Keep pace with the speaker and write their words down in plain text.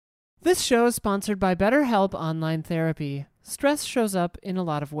This show is sponsored by BetterHelp Online Therapy. Stress shows up in a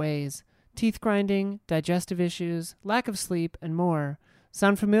lot of ways. Teeth grinding, digestive issues, lack of sleep, and more.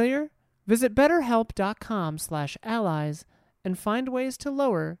 Sound familiar? Visit betterhelp.com/allies and find ways to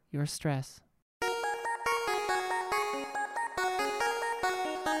lower your stress.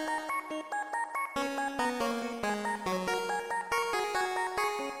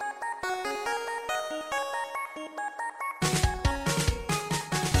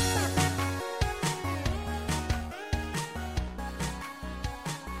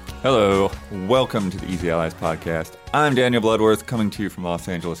 Hello, welcome to the Easy Allies podcast. I'm Daniel Bloodworth, coming to you from Los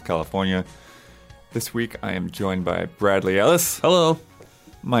Angeles, California. This week I am joined by Bradley Ellis. Hello.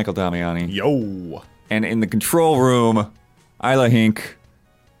 Michael Damiani. Yo. And in the control room, Isla Hink.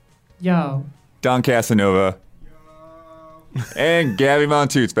 Yo. Don Casanova. Yo. And Gabby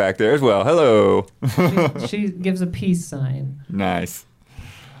Montoot's back there as well. Hello. She gives a peace sign. Nice.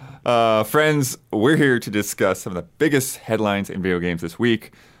 Friends, we're here to discuss some of the biggest headlines in video games this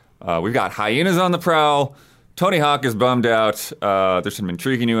week. We've got hyenas on the prowl. Tony Hawk is bummed out. There's some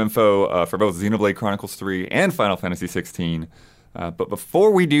intriguing new info for both Xenoblade Chronicles 3 and Final Fantasy 16. But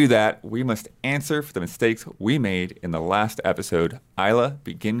before we do that, we must answer for the mistakes we made in the last episode. Isla,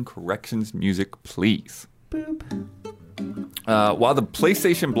 begin corrections music, please. Boop. While the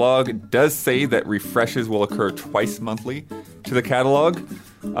PlayStation blog does say that refreshes will occur twice monthly to the catalog,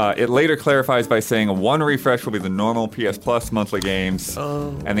 it later clarifies by saying one refresh will be the normal PS Plus monthly games,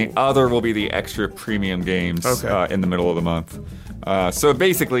 and the other will be the extra premium games in the middle of the month. So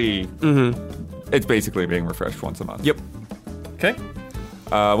basically, it's basically being refreshed once a month. Yep. Okay.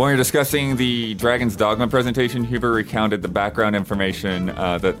 When we were discussing the Dragon's Dogma presentation, Huber recounted the background information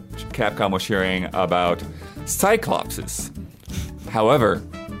that Capcom was sharing about Cyclopses. However,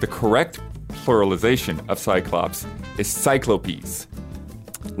 the correct pluralization of Cyclops is Cyclopes.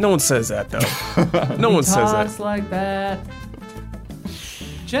 No one says that, though. No one says that. Talks like that.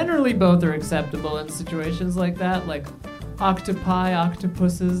 Generally, both are acceptable in situations like that. Like octopi,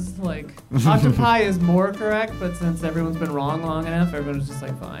 octopuses. Like octopi is more correct, but since everyone's been wrong long enough, everyone's just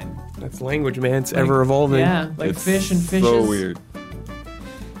like fine. That's language, man. It's ever evolving. Yeah, like It's fish and fishes. So weird.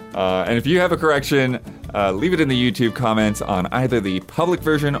 And if you have a correction, leave it in the YouTube comments on either the public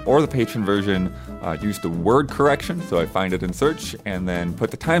version or the patron version. Use the word correction, so I find it in search, and then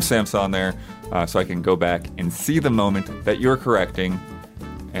put the timestamps on there so I can go back and see the moment that you're correcting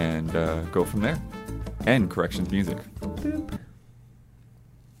and go from there. And corrections music. Boop.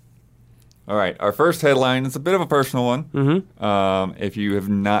 All right, our first headline is a bit of a personal one. Mm-hmm. If you have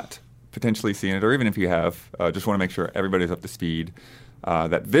not potentially seen it, or even if you have, just want to make sure everybody's up to speed.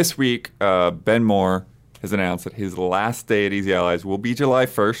 That this week, Ben Moore has announced that his last day at Easy Allies will be July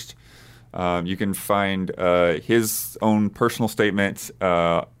 1st. You can find his own personal statement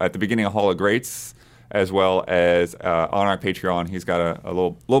at the beginning of Hall of Greats, as well as on our Patreon. He's got a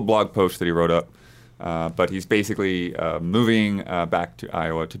little blog post that he wrote up. But he's basically moving back to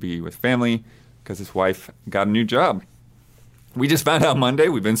Iowa to be with family because his wife got a new job. We just found out Monday.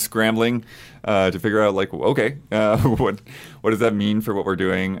 We've been scrambling to figure out, like, okay, what does that mean for what we're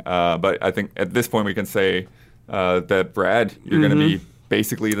doing? But I think at this point we can say that, Brad, you're going to be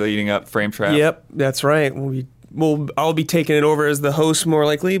basically leading up Frame Trap. Yep, that's right. I'll be taking it over as the host more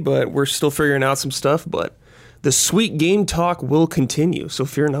likely, but we're still figuring out some stuff. But the sweet game talk will continue, so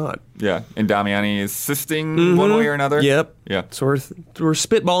fear not. Yeah, and Damiani is assisting one way or another. Yep. Yeah. So we're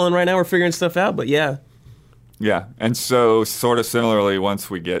spitballing right now. We're figuring stuff out, but yeah. Yeah, and so sort of similarly, once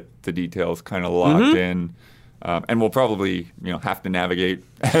we get the details kind of locked in, and we'll probably have to navigate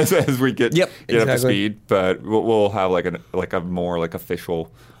as we get up to speed, but we'll have like a more like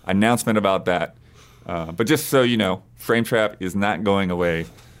official announcement about that. But just so you know, Frame Trap is not going away,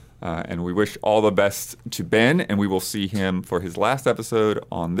 and we wish all the best to Ben, and we will see him for his last episode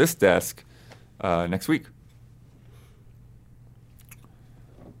on this desk next week.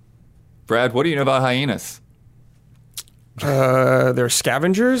 Brad, what do you know about hyenas? They're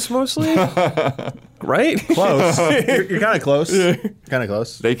scavengers mostly, right? Close. You're kind of close. Kind of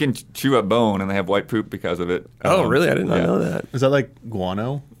close. They can chew up bone, and they have white poop because of it. Oh, really? I did not know that. Is that like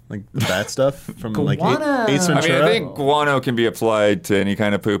guano? Like the bad stuff from like Guano. Ace I Ventura? mean, I think guano can be applied to any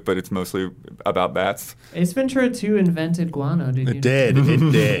kind of poop, but it's mostly about bats. Ace Ventura 2 invented guano, did you? It did.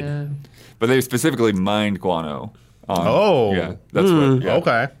 It did. Yeah. But they specifically mined guano. Oh. Yeah, that's what. Yeah.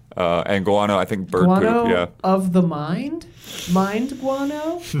 Okay. And guano, I think bird Guano poop, yeah. of the mind? Mind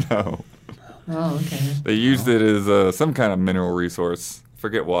guano? No. Oh, okay. They used it as some kind of mineral resource.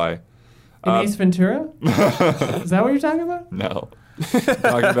 Forget why. In Ace Ventura? Is that what you're talking about? No.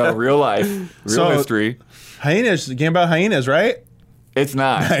 Talking about real life, real history. Hyenas, the game about hyenas, right? It's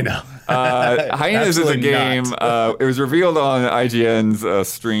not. I know. Hyenas is a Absolutely game. not. It was revealed on IGN's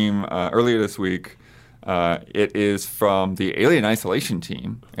stream earlier this week. It is from the Alien Isolation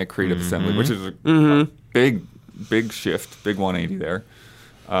team at Creative Assembly, which is a big shift, big 180 there.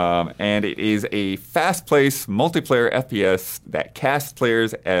 And it is a fast-paced multiplayer FPS that casts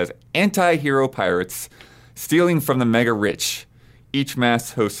players as anti-hero pirates, stealing from the mega rich. Each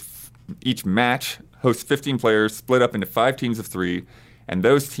match hosts 15 players, split up into 5 teams of 3, and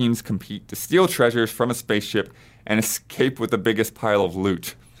those teams compete to steal treasures from a spaceship and escape with the biggest pile of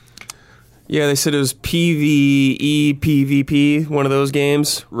loot. Yeah, they said it was PvE, PvP, one of those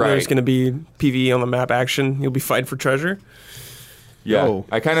games. Right. There's going to be PvE on the map action. You'll be fighting for treasure. Yeah, Oh,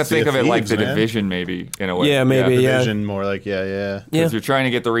 I kind of Sea think of of it like Thieves, The man. Division, maybe, in a way. Yeah, maybe. Yeah. Division, more like, yeah. Because you're trying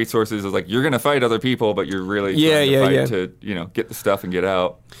to get the resources. It's like you're going to fight other people, but you're really trying to fight to get the stuff and get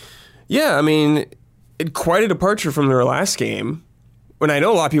out. Yeah, I mean, quite a departure from their last game. When I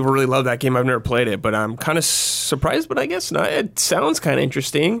know a lot of people really love that game. I've never played it, but I'm kind of surprised, but I guess not. It sounds kind of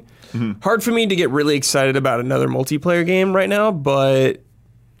interesting. Hard for me to get really excited about another multiplayer game right now, but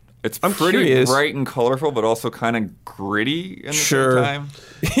It's I'm pretty curious. bright and colorful, but also kind of gritty in the Sure. same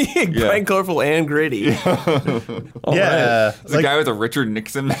time. bright, colorful, and gritty. All right. There's a guy with a Richard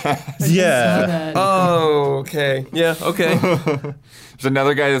Nixon mask. Yeah. Oh, okay. Yeah, okay. There's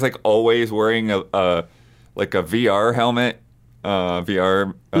another guy that's like always wearing a VR helmet,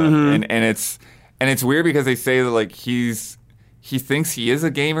 VR, and it's weird because they say that like he thinks he is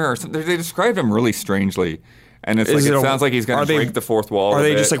a gamer or something. They described him really strangely, and it's Is like it it sounds like he's going to break the fourth wall. Are a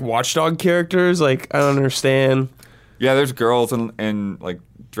they bit. just like watchdog characters? Like, I don't understand. Yeah, there's girls in like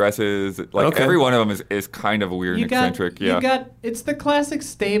dresses. Like Okay. every one of them is kind of weird and eccentric. It's the classic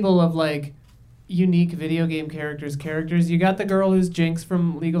stable of like unique video game characters. You got the girl who's Jinx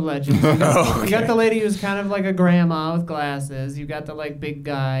from League of Legends. You got the lady who's kind of like a grandma with glasses. You got the like big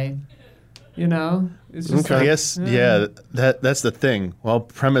guy. You know, it's just I guess that's the thing. Well,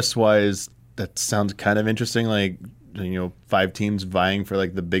 premise wise, that sounds kind of interesting. Like 5 teams vying for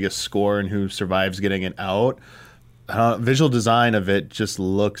like the biggest score and who survives getting it out. Visual design of it just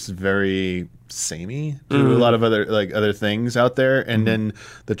looks very samey to a lot of other things out there, and then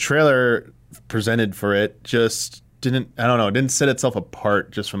the trailer presented for it just didn't set itself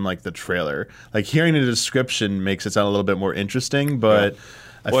apart just from like the trailer. Like hearing the description makes it sound a little bit more interesting, but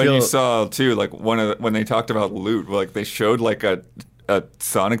I feel you saw too, like when they talked about loot, like they showed like a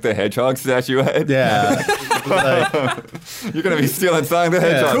Sonic the Hedgehog statuette. yeah. You're gonna be stealing Sonic the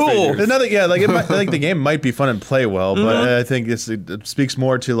Hedgehog. Cool. figures. Another like the game might be fun and play well, but I think it speaks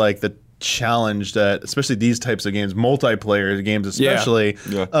more to like the challenge that especially these types of games, multiplayer games especially,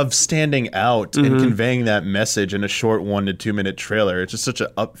 Yeah. of standing out and conveying that message in a short 1 to 2 minute trailer. It's just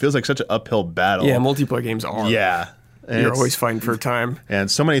feels like such an uphill battle. Yeah, multiplayer games are. Yeah. And You're it's- always fighting for time. And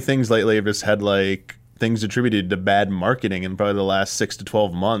so many things lately have just had like things attributed to bad marketing in probably the last 6 to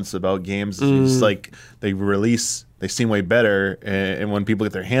 12 months about games. It's like they seem way better and when people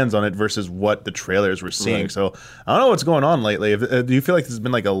get their hands on it versus what the trailers were seeing. Right. So I don't know what's going on lately. Do you feel like this has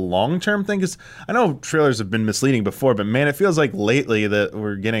been like a long-term thing? Because I know trailers have been misleading before, but man, it feels like lately that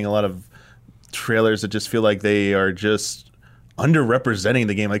we're getting a lot of trailers that just feel like they are just underrepresenting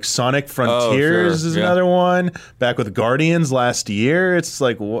the game. Like Sonic Frontiers is another one. Back with Guardians last year. It's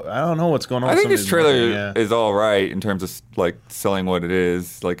like, I don't know what's going on. I think with this some of trailer these marketing, is all right in terms of like selling what it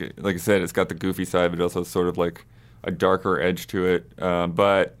is. Like I said, it's got the goofy side, but it also sort of like a darker edge to it.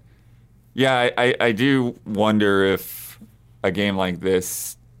 But yeah, I do wonder if a game like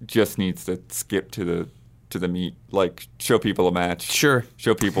this just needs to skip to the meat, like show people a match. Sure.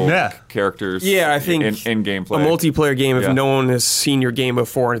 Show people characters. Yeah, I think in gameplay. A multiplayer game, if Yeah. no one has seen your game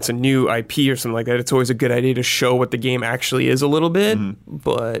before and it's a new IP or something like that, it's always a good idea to show what the game actually is a little bit.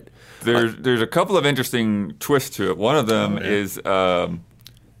 But There's a couple of interesting twists to it. One of them is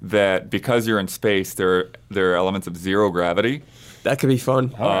that because you're in space, there are elements of zero gravity. that could be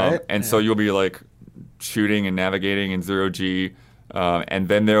fun. And so you'll be like shooting and navigating in zero G, and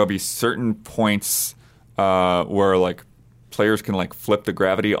then there will be certain points where like players can like flip the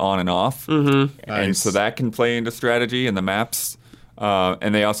gravity on and off, and Nice. so that can play into strategy in the maps.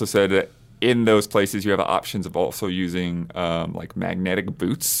 And they also said that in those places you have options of also using like magnetic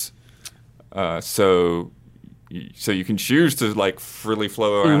boots, so you can choose to like freely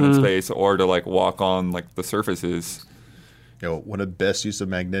flow around in space or to like walk on like the surfaces. one of the best use of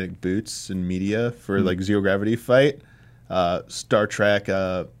magnetic boots in media for like zero gravity fight. Star Trek.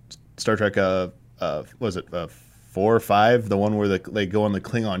 Was it 4 or 5? The one where they go on the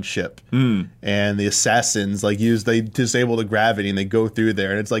Klingon ship, and the assassins they disable the gravity and they go through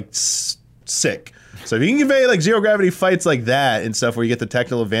there, and it's like sick. So if you can convey like zero gravity fights like that and stuff where you get the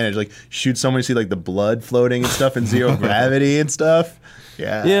technical advantage, like shoot someone, you see like the blood floating and stuff in zero gravity and stuff.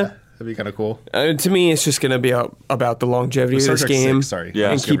 Yeah. That'd be kind of cool. To me, it's just going to be about the longevity of this game.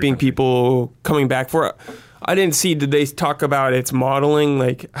 And keeping people coming back for it. I didn't see, did they talk about its modeling,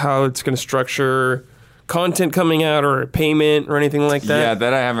 like how it's going to structure content coming out or payment or anything like that? Yeah,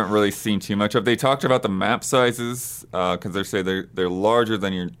 that I haven't really seen too much of. They talked about the map sizes because they say they're larger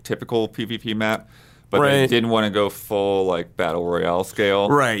than your typical PvP map, but they didn't want to go full like battle royale scale.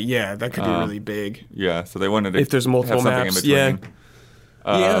 Right. Yeah, that could be really big. Yeah, so they wanted to if there's multiple have maps. something in between.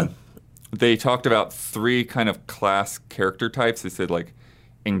 Yeah. They talked about 3 kind of class character types. They said like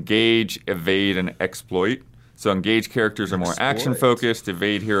engage, evade, and exploit. So engage characters are more action focused.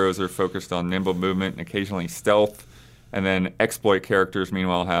 Evade heroes are focused on nimble movement and occasionally stealth. And then exploit characters,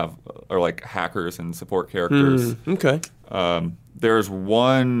 meanwhile, are like hackers and support characters. Okay. There's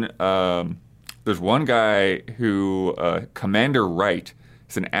one guy who Commander Wright.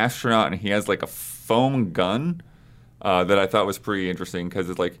 He's an astronaut and he has like a foam gun that I thought was pretty interesting because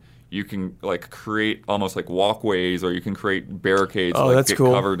it's like you can like create almost like walkways or you can create barricades to like, get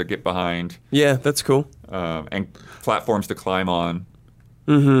cover to get behind. Yeah, that's cool. And platforms to climb on.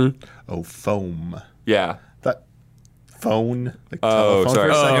 Mm-hmm. Oh, foam. Yeah. That phone. Like telephone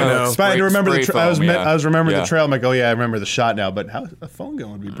sorry. For a second. No. It's fine. I remember the foam, I was remembering the trail. I'm like, oh yeah, I remember the shot now. But how a phone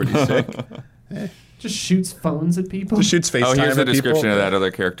gun would be pretty sick. Just shoots phones at people. Just shoots FaceTime. Oh, here's the at description people. of that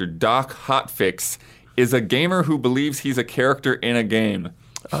other character. Doc Hotfix is a gamer who believes he's a character in a game.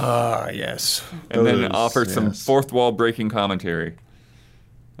 Yes. And then offers some fourth wall breaking commentary.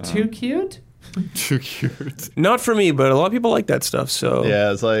 Too cute? Too cute. Not for me, but a lot of people like that stuff. So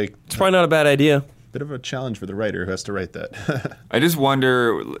Yeah, it's like it's probably not a bad idea. bit of a challenge for the writer who has to write that. I just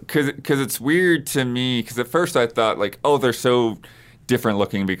wonder, because it's weird to me, because at first I thought, like, oh, they're so different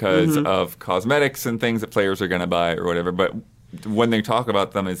looking because of cosmetics and things that players are going to buy or whatever, but when they talk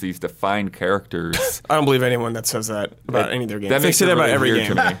about them as these defined characters... I don't believe anyone that says that about any of their games. That They say that about really every weird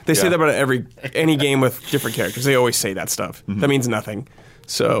game. to me. They say Yeah. that about any game with different characters. They always say that stuff. That means nothing.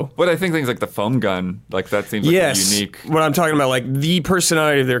 So... But I think things like the foam gun, like that seems like a unique... What I'm talking about, like the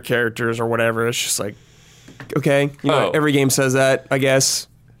personality of their characters or whatever, it's just like, okay, you know, every game says that, I guess.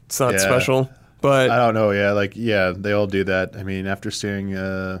 It's not special. But I don't know. Yeah, they all do that. I mean, after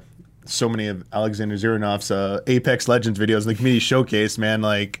seeing so many of Alexander Ziranov's Apex Legends videos in the community showcase, man,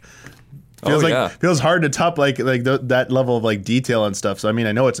 like feels hard to top that level of like detail and stuff. So I mean,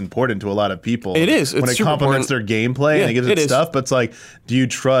 I know it's important to a lot of people. It is. When It's it complements their gameplay and it gives it stuff. stuff. But it's like, do you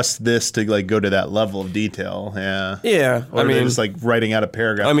trust this to like go to that level of detail? Yeah. Yeah. Or are they just like writing out a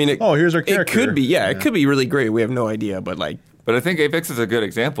paragraph? I mean, here's our character. It could be. Yeah, it could be really great. We have no idea, but like. But I think Apex is a good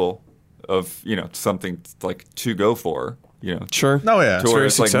example of, you know, something like to go for, you know. Sure. Oh, yeah. It's very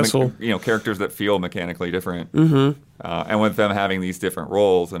successful. Like, characters that feel mechanically different. Mm-hmm. And with them having these different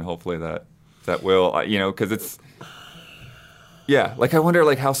roles, and hopefully that will, because it's, like I wonder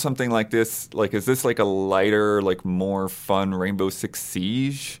like how something like this, like is this like a lighter, like more fun Rainbow Six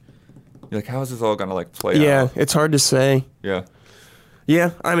Siege? Like how is this all going to like play out? Yeah, it's hard to say. Yeah.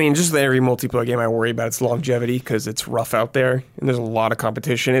 Yeah, I mean, just every multiplayer game I worry about its longevity because it's rough out there and there's a lot of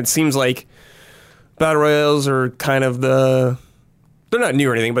competition. It seems like Battle Royales are kind of they're not new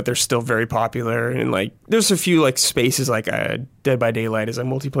or anything, but they're still very popular. And like, there's a few like spaces like Dead by Daylight is a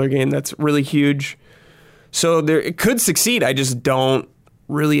multiplayer game that's really huge. So it could succeed. I just don't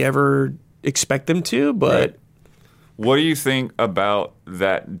really ever expect them to, but... Right. What do you think about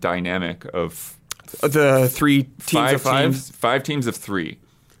that dynamic of... The 3 teams of 5? 5 teams of 3.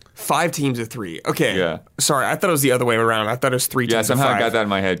 5 teams of 3. Okay. Yeah. Sorry, I thought it was the other way around. I thought it was 3 teams of 5. Yeah, somehow I got that in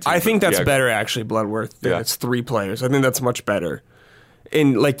my head too. I think that's better, actually, Bloodworth. It's 3 players. I think that's much better.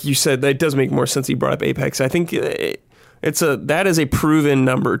 And like you said, that does make more sense. You brought up Apex. I think that is a proven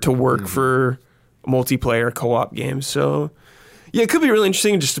number to work for multiplayer co-op games. So yeah, it could be really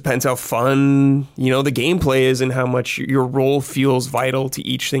interesting. It just depends how fun, the gameplay is and how much your role feels vital to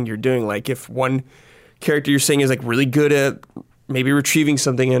each thing you're doing. Like if one character you're saying is like really good at maybe retrieving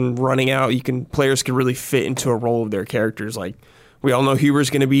something and running out, players can really fit into a role of their characters. Like we all know Huber's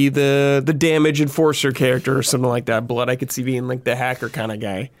going to be the damage enforcer character or something like that. Blood I could see being like the hacker kind of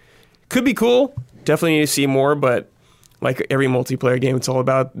guy. Could be cool. Definitely need to see more, but like every multiplayer game, it's all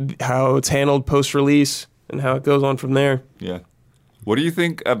about how it's handled post-release and how it goes on from there. Yeah. What do you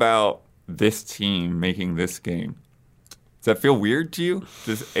think about this team making this game? Does that feel weird to you?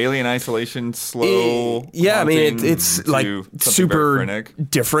 Does Alien Isolation slow? Yeah, I mean, it's like super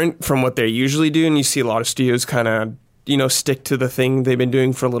different from what they usually do, and you see a lot of studios kind of, stick to the thing they've been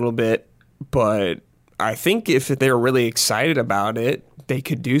doing for a little bit. But I think if they're really excited about it, they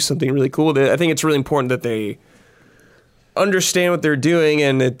could do something really cool. I think it's really important that they understand what they're doing,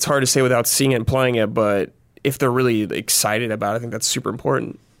 and it's hard to say without seeing it and playing it, but if they're really excited about it, I think that's super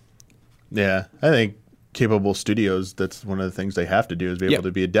important. Yeah, I think capable studios, that's one of the things they have to do is be able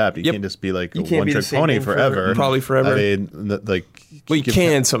to be adapted. You can't just be like a one-trick pony forever. Probably forever. I mean, like... Well, you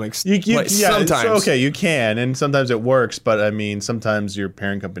can sometimes. Okay, you can, and sometimes it works, but I mean, sometimes your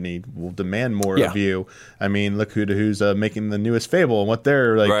parent company will demand more of you. I mean, look who's making the newest Fable and what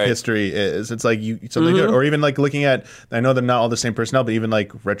their history is. It's like something good, or even like looking at. I know they're not all the same personnel, but even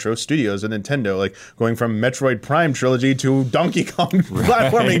like retro studios and Nintendo, like going from Metroid Prime trilogy to Donkey Kong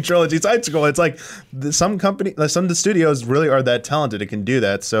platforming trilogy side scroll. It's like some of the studios really are that talented. It can do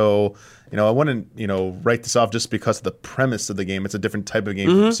that. So. I wouldn't, write this off just because of the premise of the game. It's a different type of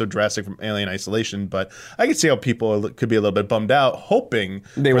game, so drastic from Alien Isolation. But I can see how people could be a little bit bummed out, hoping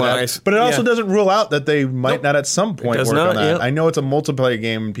they want that. But it also doesn't rule out that they might not at some point work on that. I know it's a multiplayer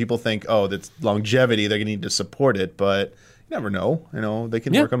game, and people think, that's longevity. They're going to need to support it, but you never know. They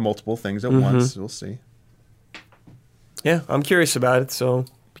can work on multiple things at once. We'll see. Yeah, I'm curious about it, so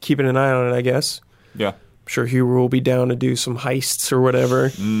keeping an eye on it, I guess. Yeah. Sure, Hero will be down to do some heists or whatever.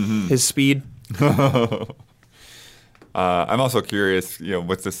 His speed. I'm also curious,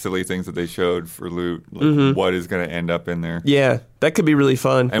 what's the silly things that they showed for loot? Like, what is going to end up in there? Yeah, that could be really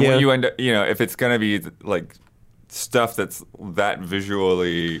fun. And when you end up, if it's going to be like stuff that's that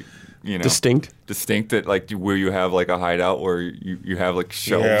visually, distinct that like where you have like a hideout where you have like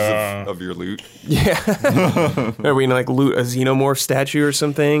shelves of your loot. Yeah. Are we going to like loot a Xenomorph statue or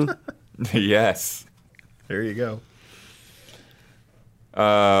something? Yes. There you go.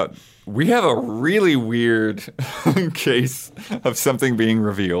 We have a really weird case of something being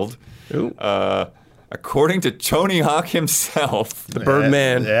revealed. According to Tony Hawk himself, the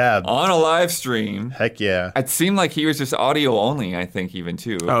Birdman, on a live stream. Heck yeah! It seemed like he was just audio only. I think even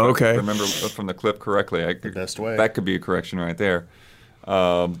too. Oh, okay. If I remember from the clip correctly. The best way. That could be a correction right there.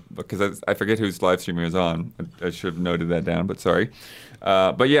 Because I forget whose live stream he was on. I should have noted that down, but sorry.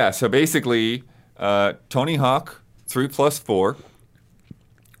 But yeah, so basically. Tony Hawk 3+4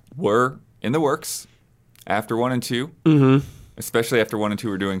 were in the works after 1 and 2, especially after 1 and 2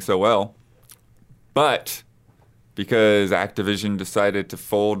 were doing so well. But because Activision decided to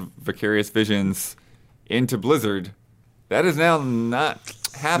fold Vicarious Visions into Blizzard, that is now not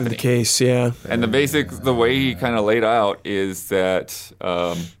happening. The case, yeah. And the way he kind of laid out is that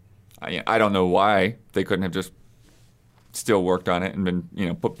I don't know why they couldn't have just still worked on it and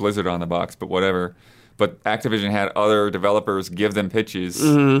been, put Blizzard on the box, but whatever. But Activision had other developers give them pitches,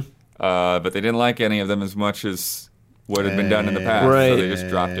 but they didn't like any of them as much as what had been done in the past, so they just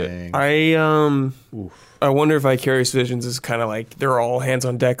dropped it. I wonder if Vicarious Visions is kind of like they're all hands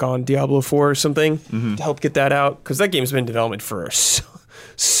on deck on Diablo 4 or something to help get that out, because that game's been in development for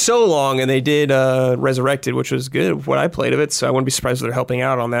so long, and they did Resurrected, which was good, what I played of it, so I wouldn't be surprised if they're helping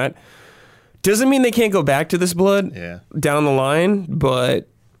out on that. Doesn't mean they can't go back to this blood down the line, but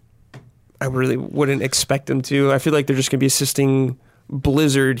I really wouldn't expect them to. I feel like they're just going to be assisting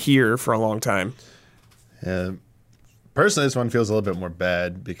Blizzard here for a long time. Yeah. Personally, this one feels a little bit more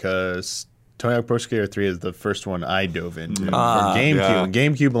bad because Tony Hawk Pro Skater 3 is the first one I dove into from GameCube. Yeah. When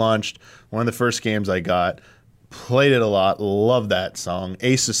GameCube launched, one of the first games I got, played it a lot, loved that song.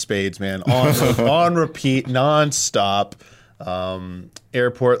 Ace of Spades, man, on repeat, nonstop.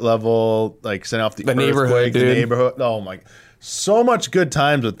 Airport level, like sent off the neighborhood, the neighborhood. Oh my, so much good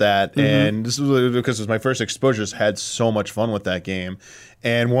times with that. And this was because it was my first exposure. Just had so much fun with that game.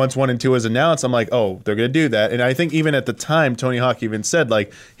 And once 1 and 2 was announced, I'm like, oh, they're gonna do that. And I think even at the time, Tony Hawk even said,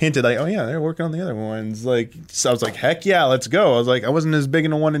 like, hinted, like, oh yeah, they're working on the other ones. Like, so I was like, heck yeah, let's go. I was like, I wasn't as big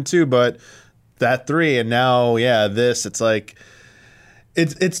into 1 and 2, but that 3, and now, this. It's like,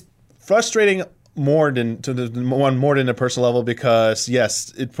 it's frustrating. More than a personal level, because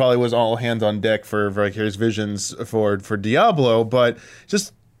yes, it probably was all hands on deck for Vicarious Visions for Diablo, but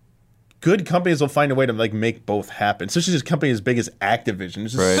just good companies will find a way to like make both happen. Especially just a company as big as Activision.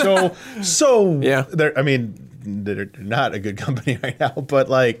 It's just so yeah. They're not a good company right now, but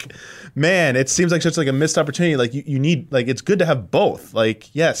like, man, it seems like such like a missed opportunity. Like you need, like, it's good to have both.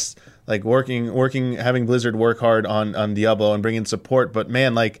 Like, yes, like working, having Blizzard work hard on Diablo and bring in support, but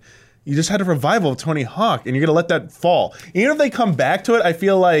man, like, you just had a revival of Tony Hawk, and you're going to let that fall. Even if they come back to it, I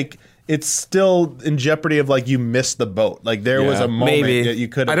feel like it's still in jeopardy of, like, you missed the boat. Like, there was a moment that you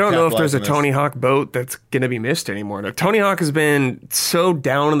could have. I don't know if there's a Tony Hawk boat that's going to be missed anymore. Tony Hawk has been so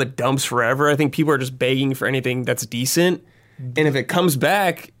down in the dumps forever. I think people are just begging for anything that's decent. And if it comes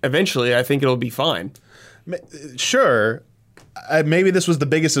back, eventually, I think it'll be fine. Sure. maybe this was the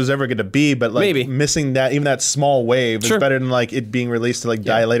biggest it was ever going to be, but like Maybe. missing that, even that small wave Sure. is better than like it being released to like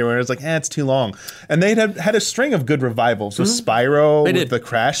die later when it was like, it's too long. And they had a string of good revivals with Spyro, They with did. the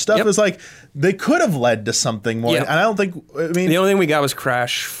Crash stuff. Yep. It was like they could have led to something more. Yep. And I don't think, I mean, The only thing we got was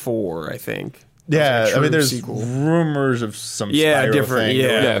Crash 4, I think. yeah, True I mean, there's sequel. rumors of some Yeah, Spyro different, thing. yeah. or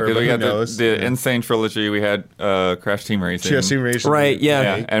Yeah, whatever, because but we who got knows? the Insane trilogy. We had Crash Team Racing. Chelsea Racing. Right,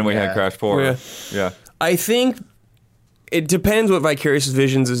 yeah. And we had Yeah. Crash 4. Yeah. Yeah. I think it depends what Vicarious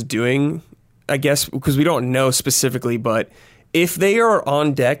Visions is doing, I guess, because we don't know specifically, but if they are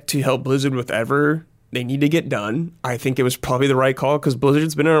on deck to help Blizzard with whatever they need to get done, I think it was probably the right call because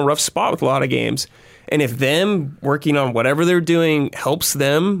Blizzard's been in a rough spot with a lot of games. And if them working on whatever they're doing helps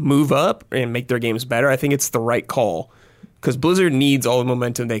them move up and make their games better, I think it's the right call because Blizzard needs all the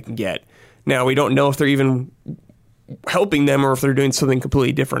momentum they can get. Now, we don't know if they're even helping them or if they're doing something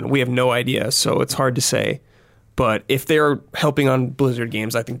completely different. We have no idea, so it's hard to say. But if they're helping on Blizzard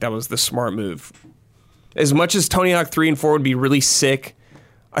games, I think that was the smart move. As much as Tony Hawk 3 and 4 would be really sick,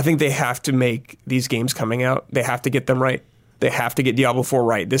 I think they have to make these games coming out. They have to get them right. They have to get Diablo 4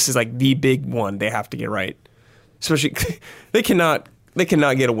 right. This is like the big one they have to get right. Especially, they cannot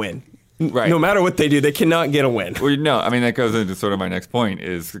get a win. Right. No matter what they do, they cannot get a win. Well, no, I mean, that goes into sort of my next point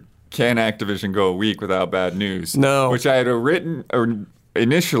is, can Activision go a week without bad news? No. Which I had written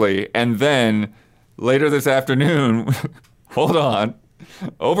initially, and then later this afternoon, hold on,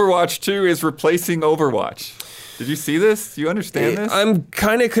 Overwatch 2 is replacing Overwatch. Did you see this? Do you understand this? I'm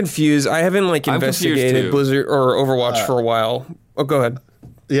kind of confused. I haven't I'm confused, investigated too. Blizzard or Overwatch for a while. Oh, go ahead.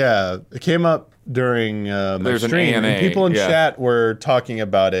 Yeah, it came up during my There's an stream, AMA, and people in yeah. chat were talking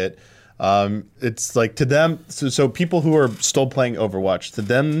about it. It's like to them, so people who are still playing Overwatch, to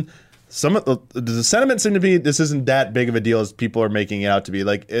them, some of the sentiment seemed to be this isn't that big of a deal as people are making it out to be.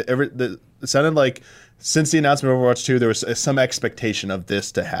 Like it sounded like since the announcement of Overwatch 2, there was some expectation of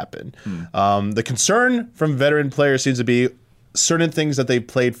this to happen. The concern from veteran players seems to be certain things that they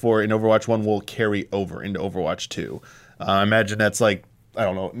played for in Overwatch 1 will carry over into Overwatch 2. I imagine that's like, I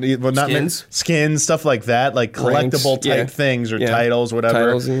don't know, well, not skins, stuff like that, like collectible type things or titles, whatever,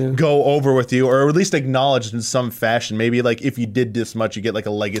 Titles, yeah. go over with you, or at least acknowledged in some fashion. Maybe like if you did this much, you get like a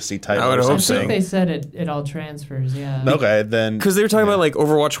legacy title I would or hope I something. think they said it all transfers, yeah. Okay, then Because they were talking about like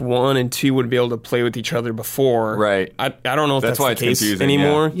Overwatch 1 and 2 would be able to play with each other before. Right. I don't know if That's that's, why the it's case confusing,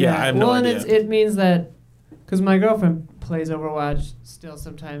 anymore. Yeah, I have no and idea. it means that because my girlfriend plays Overwatch still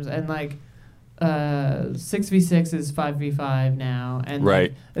sometimes, and like 6v6 is 5v5 now, and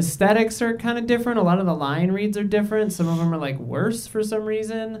Right. like, aesthetics are kind of different. A lot of the line reads are different. Some of them are like worse for some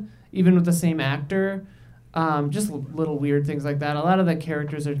reason, even with the same actor. Just little weird things like that. A lot of the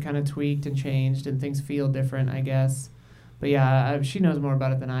characters are kind of tweaked and changed, and things feel different, I guess. But yeah, she knows more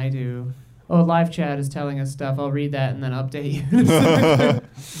about it than I do. Oh, live chat is telling us stuff. I'll read that and then update you.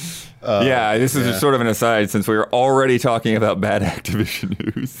 Yeah, this is just sort of an aside since we were already talking about bad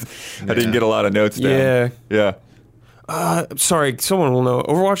Activision news. I didn't get a lot of notes down. Yeah. Yeah. Sorry, someone will know.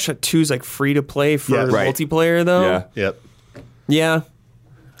 Overwatch 2 is like free to play for Yeah, right. multiplayer though. Yeah. Yep. Yeah.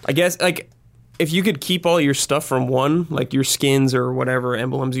 I guess like if you could keep all your stuff from one, like your skins or whatever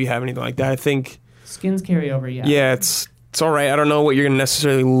emblems you have, anything like that, I think Skins carry over, yeah. yeah, it's all right. I don't know what you're gonna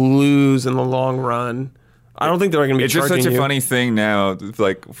necessarily lose in the long run. I don't think they're going to be It's just charging such a you. funny thing now,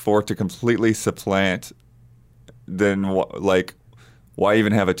 like for it to completely supplant. Then like, why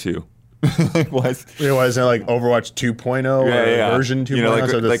even have a 2? Like, why? Isn't it like Overwatch 2.0 or version 2.0? You know, like,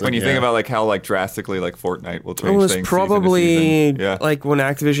 So like that's when you think about like how like drastically like Fortnite will change It was things. probably season to season. like when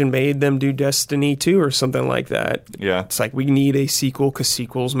Activision made them do Destiny 2 or something like that. Yeah. It's like we need a sequel because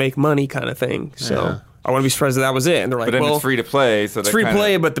sequels make money kind of thing. So I wouldn't be surprised if that was it. And they're like, But then well, it's free to play, so it's free to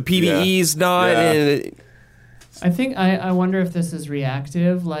play, but the PvE's not. Yeah. And I think I wonder if this is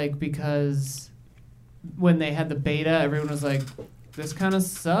reactive, like because when they had the beta, everyone was like, "This kind of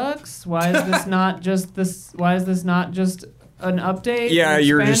sucks. Why is this not just this? Why is this not just an update? yeah, an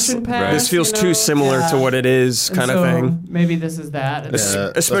you're just. expansion pass, This feels you know? too similar Yeah. to what it is, And kind of so thing. Maybe this is that. And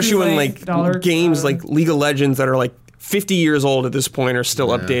Yeah. Especially when like $2 games like League of Legends that are like 50 years old at this point are still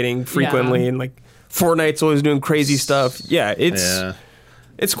updating frequently, Yeah. and like Fortnite's always doing crazy stuff. Yeah,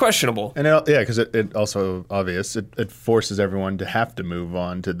 it's questionable. And because it also obvious it forces everyone to have to move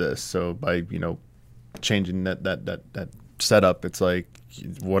on to this. So by changing that setup, it's like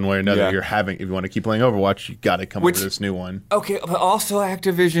one way or another you're having. If you want to keep playing Overwatch, you got to come up with this new one. Okay, but also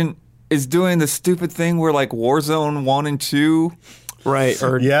Activision is doing the stupid thing where like Warzone 1 and 2. Right,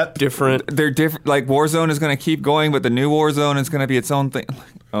 or different. They're different. Like Warzone is going to keep going, but the new Warzone is going to be its own thing.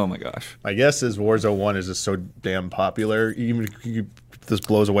 Oh my gosh! My guess is Warzone 1 is just so damn popular. Even this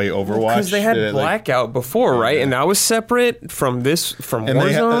blows away Overwatch. Because they had Blackout before, right? And that was separate from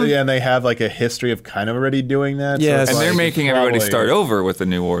Warzone. And they have like a history of kind of already doing that. Yes. And they're making everybody start over with the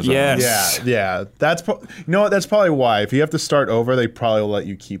new Warzone. Yes. Yeah. That's that's probably why. If you have to start over, they probably will let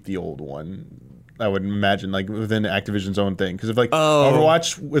you keep the old one. I would imagine, like within Activision's own thing, because if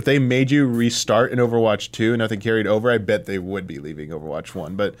Overwatch, if they made you restart in Overwatch 2 and nothing carried over, I bet they would be leaving Overwatch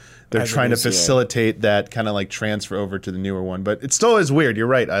 1. But they're trying to facilitate that kind of like transfer over to the newer one. But it still is weird. You're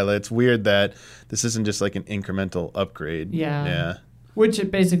right, Isla. It's weird that this isn't just like an incremental upgrade. Yeah. Which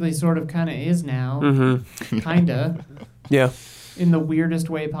it basically sort of kind of is now. Mm-hmm. Kind of. Yeah. In the weirdest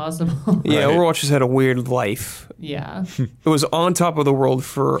way possible. Yeah, Overwatch has had a weird life. Yeah. It was on top of the world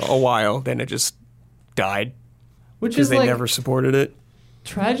for a while, then it just died. Which is they like, never supported it.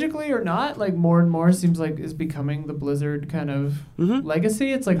 Tragically or not, like more and more seems like is becoming the Blizzard kind of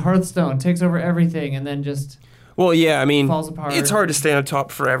legacy. It's like Hearthstone takes over everything and then just falls apart. It's hard to stay on top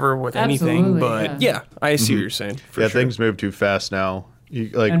forever with anything, but I see what you're saying. For sure. Things move too fast now.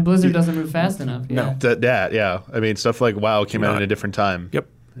 And Blizzard doesn't move fast enough. Yeah. No. I mean, stuff like WoW came out at a different time. Yep.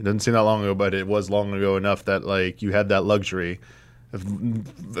 It doesn't seem that long ago, but it was long ago enough that like you had that luxury. If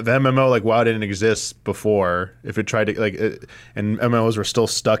the MMO like WoW didn't exist before, if it tried to and MMOs were still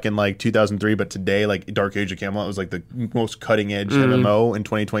stuck in like 2003, but today like Dark Age of Camelot was like the most cutting edge MMO in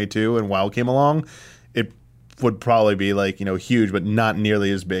 2022, and WoW came along, it would probably be like huge, but not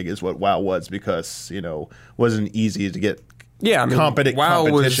nearly as big as what WoW was because wasn't easy to get. Competent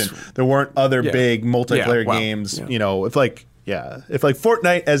competition. There weren't other big multiplayer games. Yeah. If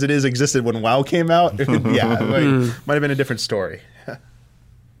Fortnite as it is existed when WoW came out, might have been a different story.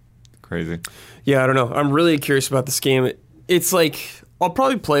 Crazy. Yeah, I don't know. I'm really curious about this game. It's like I'll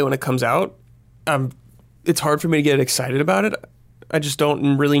probably play when it comes out. It's hard for me to get excited about it. I just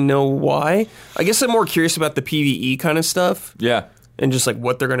don't really know why. I guess I'm more curious about the PvE kind of stuff. Yeah. And just like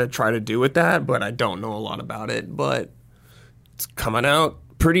what they're going to try to do with that, but I don't know a lot about it. But it's coming out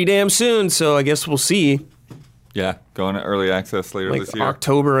pretty damn soon, so I guess we'll see. Yeah, going to early access later this year.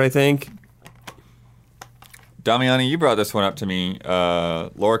 October, I think. Damiani, you brought this one up to me.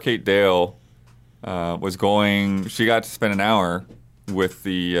 Laura Kate Dale she got to spend an hour with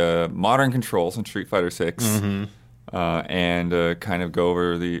the modern controls in Street Fighter 6 and kind of go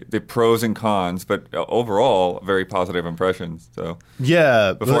over the pros and cons, but overall, very positive impressions. So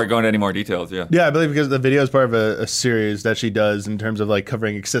before I go into any more details, I believe because the video is part of a series that she does in terms of like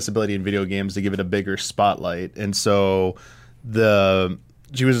covering accessibility in video games to give it a bigger spotlight, and so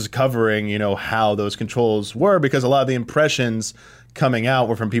she was covering how those controls were, because a lot of the impressions coming out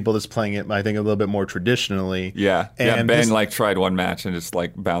were from people that's playing it, I think, a little bit more traditionally. And Ben tried one match and just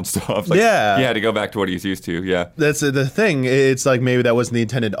bounced off. He had to go back to what he's used to. Yeah, that's the thing. It's like maybe that wasn't the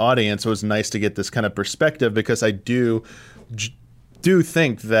intended audience. It was nice to get this kind of perspective, because I do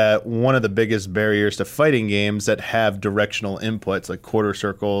think that one of the biggest barriers to fighting games that have directional inputs like quarter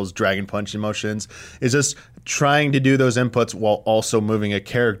circles, dragon punch motions is just trying to do those inputs while also moving a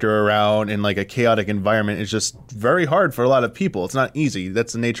character around in like a chaotic environment is just very hard for a lot of people. It's not easy.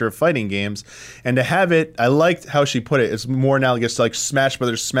 That's the nature of fighting games. And to have it, I liked how she put it. It's more analogous to like Smash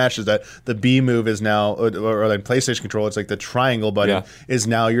Brothers Smashes, that the B move is now, or like PlayStation control, it's like the triangle button is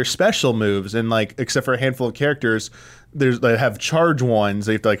now your special moves. And like, except for a handful of characters, they have charge ones.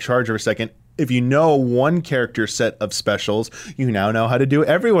 They have to like charge every second. If you know one character's set of specials, you now know how to do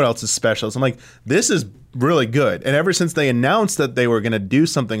everyone else's specials. I'm like, this is really good. And ever since they announced that they were going to do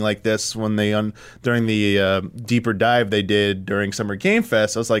something like this when they during the deeper dive they did during Summer Game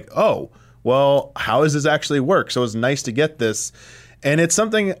Fest, I was like, oh, well, how does this actually work? So it was nice to get this. And it's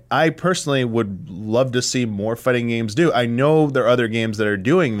something I personally would love to see more fighting games do. I know there are other games that are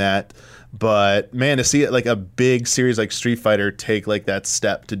doing that, but man, to see it like a big series like Street Fighter take like that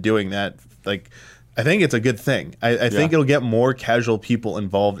step to doing that, like, I think it's a good thing. I think it'll get more casual people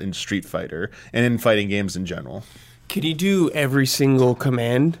involved in Street Fighter and in fighting games in general. Could you do every single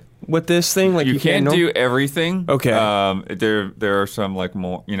command with this thing? Like you can't do everything. Okay. There are some like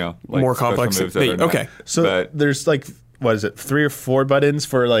more more complex moves that are okay. So there's like, what is it, 3 or 4 buttons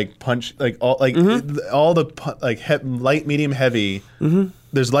for like punch, like all like all the like light, medium, heavy.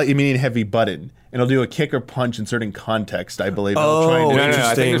 There's light, medium, heavy button. And it'll do a kick or punch in certain context, I believe. No,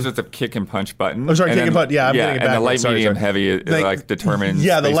 I think there's just a kick and punch button. Oh, sorry, kick and punch. Yeah, I'm getting it backwards. And the light, medium, heavy determines.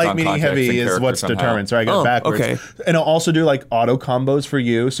 Yeah, the light, medium, heavy is what's determined. Sorry, I got it backwards. Okay. And it'll also do like auto combos for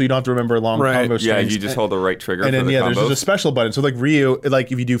you, so you don't have to remember long combo strings. Yeah, you just hold the right trigger for the combos. There's a special button. So like Ryu,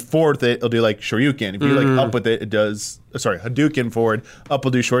 like if you do forward with it, it'll do like Shoryuken. If you like up with it, it does, Hadouken forward. Up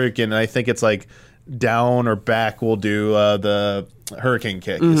will do Shoryuken. And I think it's like down or back will do the Hurricane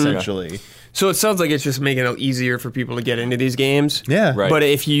kick, essentially. So it sounds like it's just making it easier for people to get into these games. Yeah. Right. But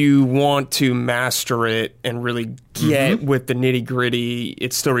if you want to master it and really get with the nitty gritty,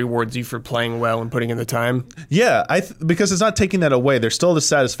 it still rewards you for playing well and putting in the time. Yeah, because it's not taking that away. There's still the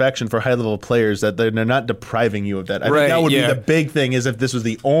satisfaction for high level players that they're not depriving you of that. I think that would be the big thing. Is if this was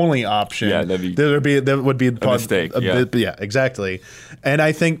the only option, that would be a mistake. Yeah, exactly. And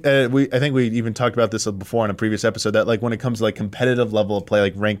I think we even talked about this before in a previous episode that like when it comes to like competitive level of play,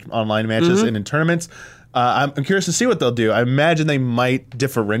 like ranked online matches and in tournaments. I'm curious to see what they'll do. I imagine they might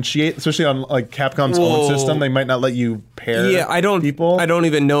differentiate, especially on like Capcom's own system. They might not let you pair. Yeah, I don't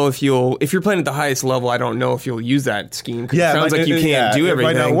even know if you're playing at the highest level. I don't know if you'll use that scheme. Yeah, it sounds like you can't do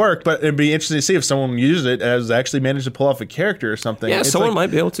everything. It might not work, but it'd be interesting to see if someone uses it as actually managed to pull off a character or something. Yeah, someone might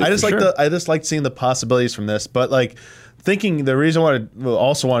be able to. I just like seeing the possibilities from this, but like. The reason I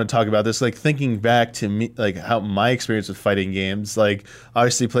also want to talk about this, like thinking back to me, like how my experience with fighting games, like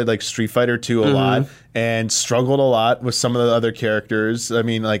obviously played like Street Fighter 2 a lot and struggled a lot with some of the other characters. I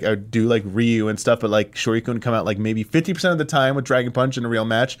mean, like I would do like Ryu and stuff, but like Shoryuken would come out like maybe 50% of the time with Dragon Punch in a real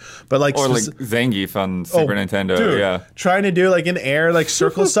match. But like or like Zangief on Super Nintendo, dude, trying to do like in air like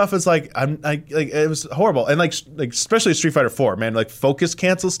circle stuff is like it was horrible. And like especially Street Fighter 4, man, like focus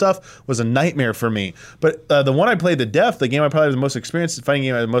cancel stuff was a nightmare for me. But the one I played to death, the game I probably have the most experience, fighting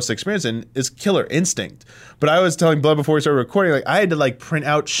game I have the most experience in, is Killer Instinct. But I was telling Blood before we started recording, like I had to like print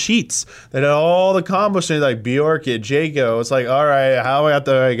out sheets that had all the combos, like Bjork, Jago. It's like, all right, how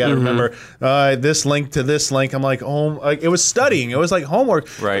I gotta remember this link to this link. I'm like, it was studying. It was like homework.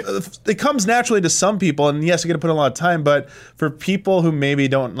 Right. It comes naturally to some people, and yes, you got to put in a lot of time. But for people who maybe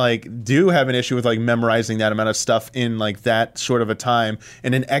don't do have an issue with like memorizing that amount of stuff in like that short of a time,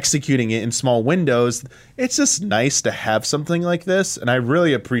 and then executing it in small windows, it's just nice to have something like this, and I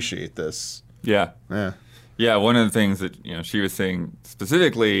really appreciate this. Yeah. Yeah. Yeah, one of the things that she was saying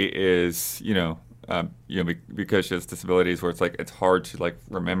specifically is because she has disabilities, where it's like it's hard to like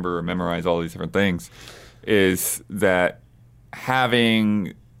remember or memorize all these different things, is that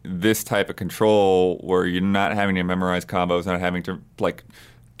having this type of control where you're not having to memorize combos, not having to like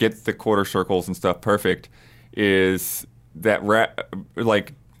get the quarter circles and stuff perfect, is that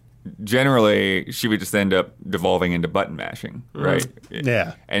like generally she would just end up devolving into button mashing, right?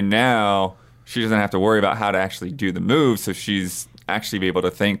 Yeah. And now she doesn't have to worry about how to actually do the move, so she's actually be able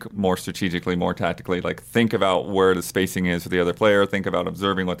to think more strategically, more tactically, like think about where the spacing is for the other player, think about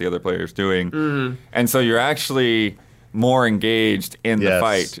observing what the other player is doing. And so you're actually more engaged in the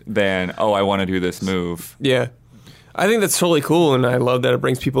fight than, I want to do this move. Yeah. I think that's totally cool, and I love that it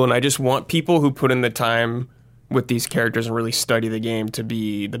brings people in. I just want people who put in the time with these characters and really study the game to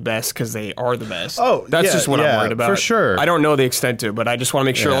be the best because they are the best. That's just what I'm worried about. For sure. I don't know the extent to it, but I just want to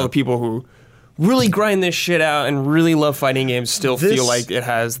make sure all the people who really grind this shit out and really love fighting games still feel like it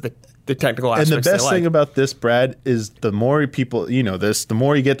has the technical aspects. And the best thing about this, Brad, is the more people, the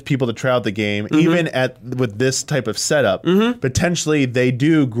more you get people to try out the game, even with this type of setup, potentially they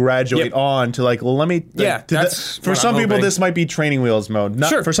do graduate on to like, well, let me. For some people, this might be training wheels mode.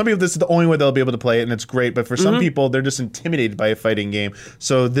 For some people, this is the only way they'll be able to play it, and it's great. But for some people, they're just intimidated by a fighting game.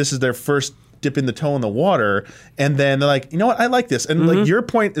 So this is their first dipping the toe in the water, and then they're like, you know what, I like this. And like your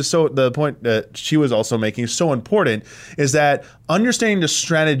point is the point that she was also making is so important, is that understanding the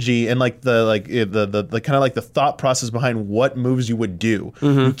strategy and like the kind of like the thought process behind what moves you would do.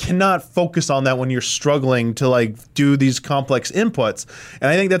 You cannot focus on that when you're struggling to like do these complex inputs.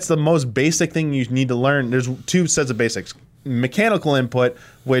 And I think that's the most basic thing you need to learn. There's two sets of basics. Mechanical input,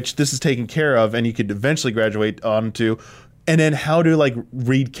 which this is taken care of, and you could eventually graduate onto. And then how to like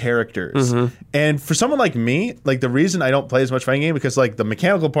read characters. And for someone like me, like the reason I don't play as much fighting game because like the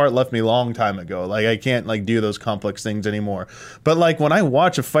mechanical part left me a long time ago. Like I can't like do those complex things anymore. But like when I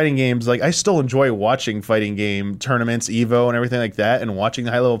watch a fighting games, like I still enjoy watching fighting game tournaments, Evo and everything like that, and watching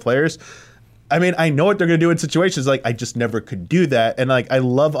the high level players. I mean, I know what they're going to do in situations like I just never could do that. And like I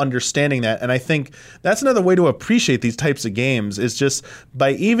love understanding that. And I think that's another way to appreciate these types of games, is just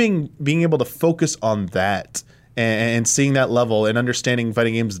by even being able to focus on that. And seeing that level and understanding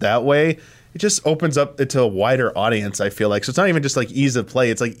fighting games that way, it just opens up it to a wider audience, I feel like. So it's not even just like ease of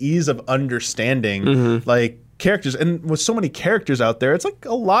play, it's like ease of understanding like characters. And with so many characters out there, it's like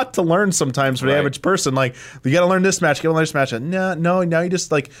a lot to learn sometimes for the average person. Like, you got to learn this match, you got to learn this match. No, now you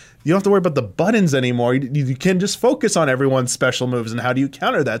just like, you don't have to worry about the buttons anymore. You can just focus on everyone's special moves and how do you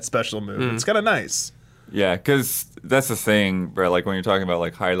counter that special move. It's kind of nice. Yeah, because that's the thing, Brett, like when you're talking about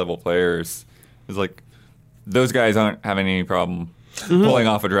like high level players, it's like, those guys aren't having any problem pulling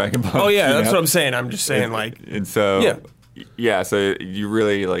off a Dragon Punch. Oh yeah, that's what I'm saying. I'm just saying, like, and so so you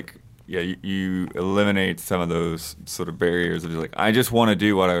really like you eliminate some of those sort of barriers of just like, I just want to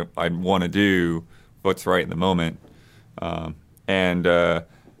do what I want to do, what's right in the moment.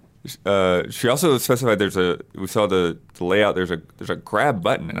 She also specified we saw the layout, there's a grab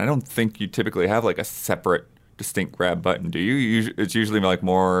button, and I don't think you typically have like a separate distinct grab button, do you? It's usually like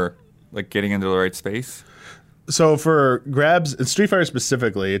more like getting into the right space. So for grabs, in Street Fighter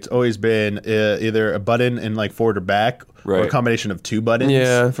specifically, it's always been either a button in like forward or back, or a combination of two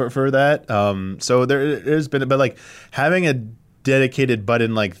buttons for that. So there's been, but like having a dedicated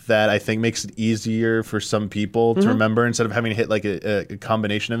button like that, I think makes it easier for some people to remember instead of having to hit like a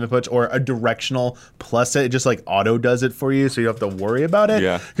combination of inputs or a directional plus it just like auto does it for you, so you don't have to worry about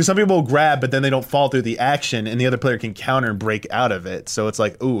it. Because some people will grab, but then they don't fall through the action, and the other player can counter and break out of it. So it's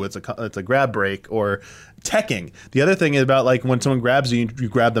like, ooh, it's a grab break or teching. The other thing is about like when someone grabs you, you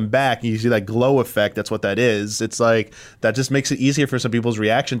grab them back, and you see that glow effect. That's what that is. It's like that just makes it easier for some people's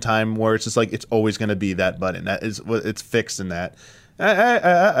reaction time, where it's just like it's always going to be that button. That is what it's fixed in that.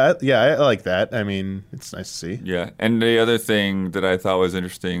 I like that. I mean, it's nice to see. Yeah, and the other thing that I thought was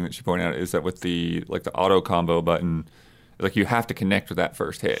interesting that she pointed out is that with the auto combo button, like you have to connect with that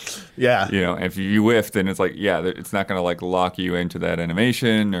first hit. Yeah, you know, if you whiff, then it's like it's not going to like lock you into that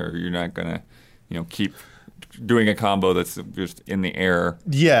animation, or you're not going to, keep doing a combo that's just in the air.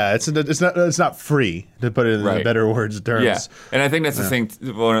 Yeah, it's not free, to put it in the better words terms. Yeah, and I think that's the thing.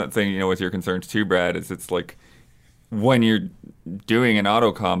 One thing with your concerns too, Brad, is it's like when you're doing an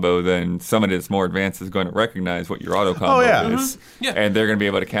auto combo, then somebody that's more advanced is going to recognize what your auto combo is, and they're going to be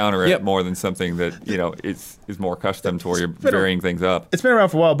able to counter it more than something that is more custom to where you're varying things up. It's been around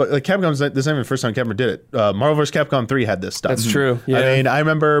for a while, but like Capcom's, this isn't even the first time Capcom did it. Marvel vs. Capcom 3 had this stuff. That's true. Yeah. I mean, I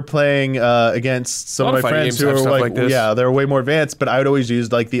remember playing against some of my friends who were like they were way more advanced, but I would always use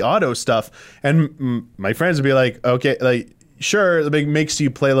like the auto stuff, and my friends would be like, okay, like, sure, it makes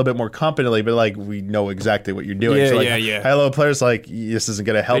you play a little bit more competently, but like we know exactly what you're doing. Hello, players, like this isn't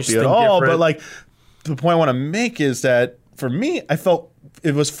going to help you at all. Different. But like the point I want to make is that for me, I felt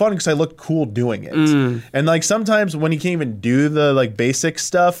it was fun because I looked cool doing it. And like sometimes when you can't even do the like basic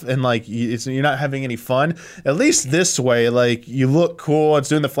stuff and like you're not having any fun, at least this way, like you look cool. It's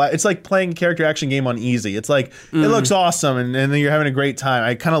doing the flat. It's like playing a character action game on easy. It's like it looks awesome and then you're having a great time.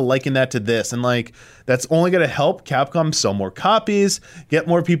 I kind of liken that to this, and like that's only going to help Capcom sell more copies, get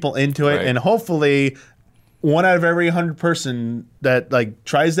more people into it, and hopefully 1 out of every 100 person that like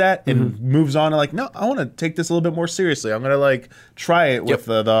tries that and moves on and like, no, I want to take this a little bit more seriously. I'm gonna like try it with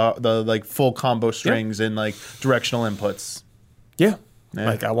the like full combo strings and like directional inputs. Yeah,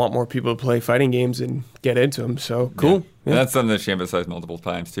 like I want more people to play fighting games and get into them. So cool. And that's something that she emphasized multiple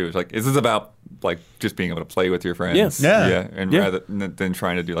times too. It's like, this is about like just being able to play with your friends. And rather than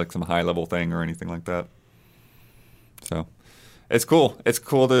trying to do like some high level thing or anything like that. So it's cool. It's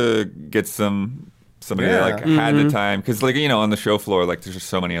cool to get somebody that like had the time, because like on the show floor, like there's just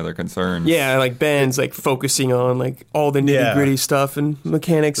so many other concerns. Like Ben's like focusing on like all the nitty gritty stuff and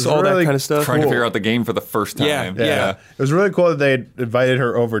mechanics, all that kind of stuff. Trying to figure out the game for the first time. It was really cool that they invited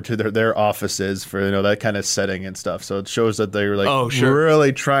her over to their offices for that kind of setting and stuff. So it shows that they were like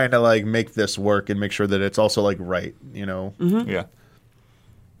really trying to like make this work and make sure that it's also like right. Yeah.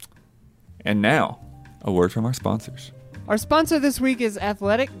 And now, a word from our sponsors. Our sponsor this week is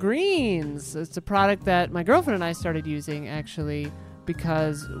Athletic Greens. It's a product that my girlfriend and I started using, actually,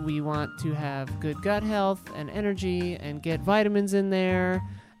 because we want to have good gut health and energy and get vitamins in there.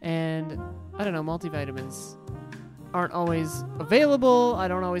 And, I don't know, multivitamins aren't always available. I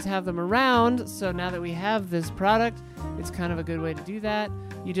don't always have them around. So now that we have this product, it's kind of a good way to do that.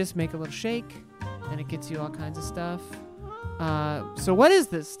 You just make a little shake, and it gets you all kinds of stuff. So what is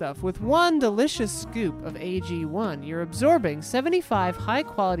this stuff? With one delicious scoop of AG1, you're absorbing 75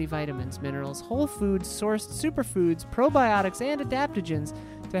 high-quality vitamins, minerals, whole foods, sourced superfoods, probiotics, and adaptogens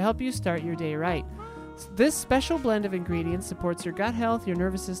to help you start your day right. This special blend of ingredients supports your gut health, your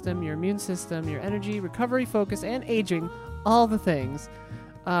nervous system, your immune system, your energy, recovery, focus, and aging, all the things.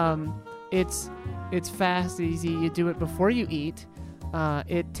 It's fast, easy. You do it before you eat.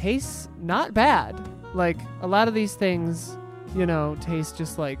 It tastes not bad. Like, a lot of these things, taste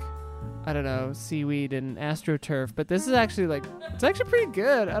just like, I don't know, seaweed and AstroTurf. But this is actually it's actually pretty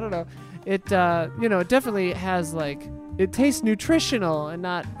good. I don't know. It, it definitely has it tastes nutritional and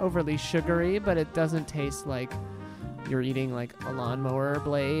not overly sugary, but it doesn't taste like you're eating like a lawnmower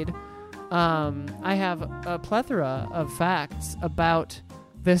blade. I have a plethora of facts about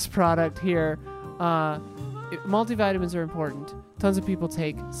this product here. Multivitamins are important. Tons of people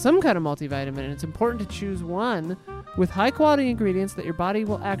take some kind of multivitamin, and it's important to choose one with high-quality ingredients that your body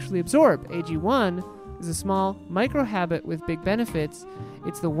will actually absorb. AG1 is a small micro habit with big benefits.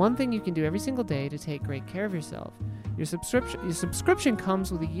 It's the one thing you can do every single day to take great care of yourself. Your subscription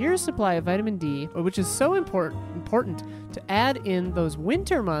comes with a year's supply of vitamin D, which is so important to add in those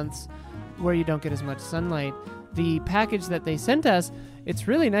winter months where you don't get as much sunlight. The package that they sent us, it's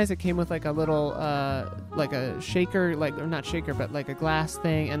really nice. It came with like a little, like a shaker, or not shaker, but like a glass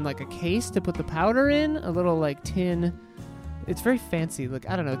thing and like a case to put the powder in, a little like tin. It's very fancy. Look,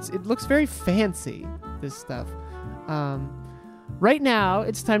 I don't know. It looks very fancy, this stuff. Right now,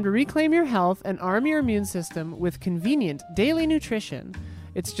 it's time to reclaim your health and arm your immune system with convenient daily nutrition.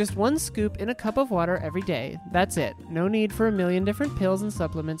 It's just one scoop in a cup of water every day. That's it. No need for a million different pills and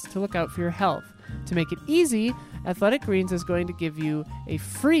supplements to look out for your health. To make it easy, Athletic Greens is going to give you a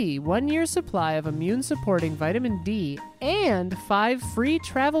free 1-year supply of immune-supporting vitamin D and 5 free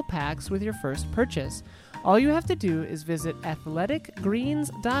travel packs with your first purchase. All you have to do is visit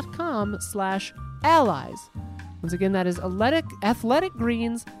athleticgreens.com/allies. Once again, that is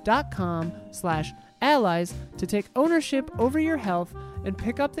athleticgreens.com/allies to take ownership over your health and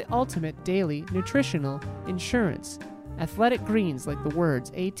pick up the ultimate daily nutritional insurance. Athletic Greens, like the words,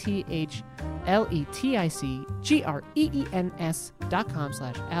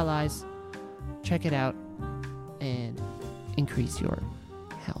 athleticgreens.com/allies. Check it out and increase your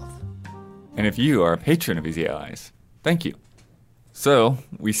health. And if you are a patron of Easy Allies, thank you. So,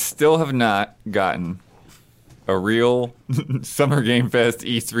 we still have not gotten a real Summer Game Fest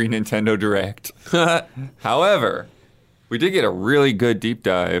E3 Nintendo Direct. However, we did get a really good deep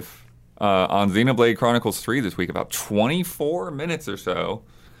dive on Xenoblade Chronicles 3 this week, about 24 minutes or so.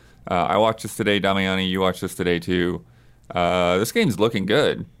 I watched this today, Damiani, you watched this today too. This game's looking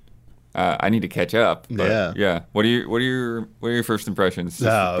good. I need to catch up. But yeah. What are your first impressions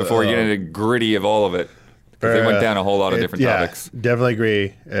before we get into the gritty of all of it? Because they went down a whole lot of different topics. Definitely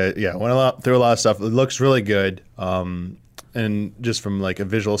agree. Went through a lot of stuff. It looks really good. And just from like a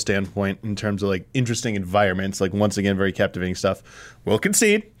visual standpoint, in terms of like interesting environments, like once again, very captivating stuff. We'll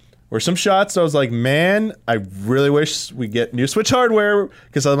concede. Were some shots I was like, man, I really wish we get new Switch hardware,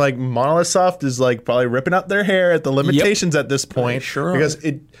 because I'm like, Monolith Soft is like probably ripping out their hair at the limitations at this point. Sure. Because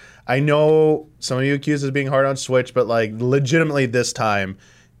I know some of you accuse us of being hard on Switch, but like legitimately this time,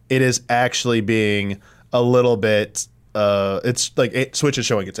 it is actually being a little bit. It's like Switch is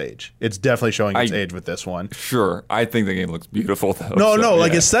showing its age. It's definitely showing its age with this one. Sure, I think the game looks beautiful though. No,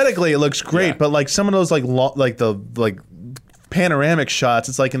 like aesthetically it looks great, but like some of those like panoramic shots,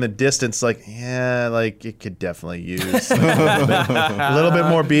 it's like in the distance, like like it could definitely use a little bit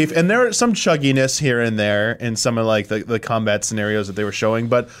more beef. And there are some chugginess here and there in some of like the combat scenarios that they were showing.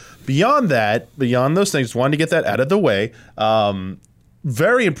 But beyond those things, wanted to get that out of the way.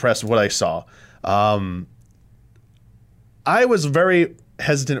 Very impressed with what I saw. I was very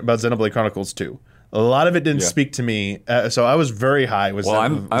hesitant about Xenoblade Chronicles 2. A lot of it didn't speak to me, so I was very high.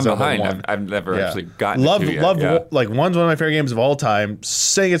 I'm behind. 1. I've never actually gotten to it yet. Loved like one's one of my favorite games of all time.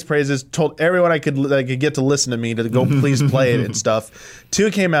 Sang its praises. Told everyone I could get to listen to me to go please play it and stuff.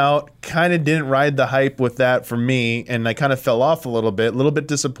 2 came out, kind of didn't ride the hype with that for me, and I kind of fell off a little bit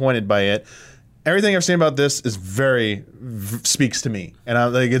disappointed by it. Everything I've seen about this is speaks to me,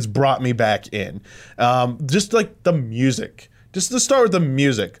 and it's brought me back in. Just like the music. Just to start with the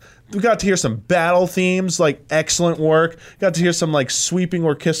music. We got to hear some battle themes, like excellent work. Got to hear some like sweeping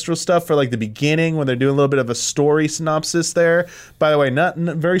orchestral stuff for like the beginning when they're doing a little bit of a story synopsis there. By the way, not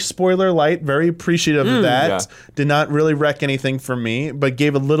very spoiler light, very appreciative of that. Yeah. Did not really wreck anything for me, but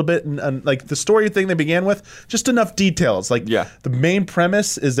gave a little bit, like the story thing they began with, just enough details. Like the main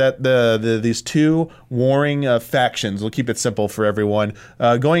premise is that these two warring factions, we'll keep it simple for everyone,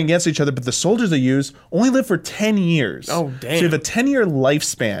 going against each other, but the soldiers they use only live for 10 years. Oh, damn. So you have a 10-year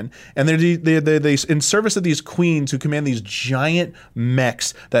lifespan. And they're in service of these queens who command these giant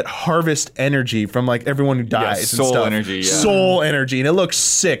mechs that harvest energy from like everyone who dies. Soul energy. Soul energy. And it looks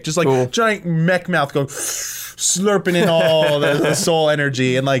sick. Just like giant mech mouth going slurping in all the soul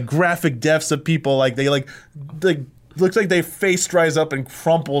energy, and like graphic deaths of people. Like they looks like their face dries up and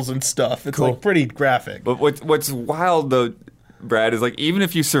crumples and stuff. It's like pretty graphic. But what's wild though, Brad, is like even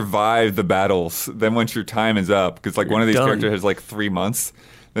if you survive the battles, then once your time is up, because like one of these characters has like 3 months.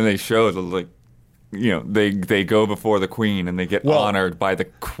 Then they show like, they go before the queen and they get honored by the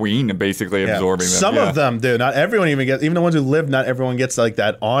queen, basically absorbing them. Some of them do. Not everyone even the ones who live. Not everyone gets like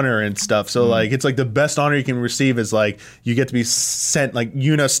that honor and stuff. So like it's like the best honor you can receive is like you get to be sent like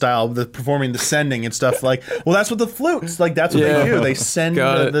Yuna style, performing the sending and stuff. Like that's what the flutes like. That's what they do. They send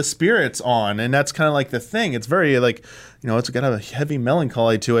the spirits on, and that's kind of like the thing. It's very like it's got a heavy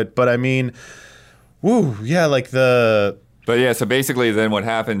melancholy to it. But I mean, like the. But yeah, so basically then what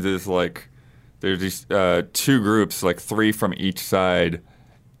happens is like there's these 2 groups, like 3 from each side,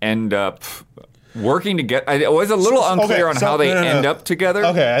 end up working together. It was a little unclear on how they end up together.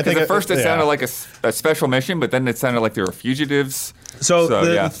 Okay, I think at first it sounded like a special mission, but then it sounded like they were fugitives. So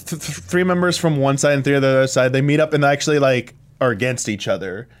the three members from one side and three on the other side, they meet up and actually like are against each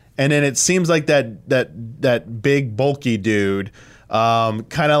other. And then it seems like that big bulky dude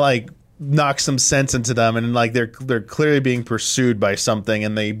kind of like knocks some sense into them, and like they're clearly being pursued by something,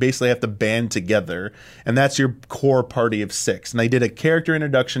 and they basically have to band together, and that's your core party of 6. And they did a character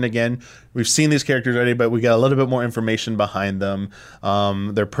introduction again. We've seen these characters already, but we got a little bit more information behind them,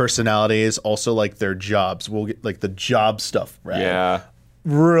 their personalities, also like their jobs. We'll get like the job stuff, right? Yeah.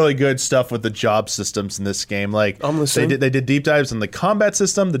 Really good stuff with the job systems in this game. Like they did deep dives in the combat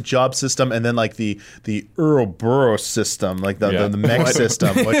system, the job system, and then like the Ouroboros system, like the mech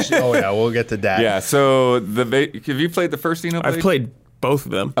system. Which we'll get to that. Yeah. So have you played the first Xenoblade? I've played both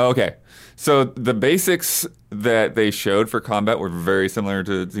of them. Oh, okay. So the basics that they showed for combat were very similar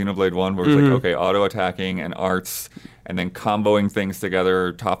to Xenoblade 1, where it's like, okay, auto attacking and arts, and then comboing things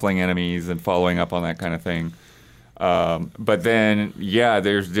together, toppling enemies, and following up on that kind of thing. But then,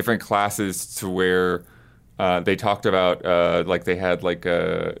 there's different classes to where they talked about, like they had like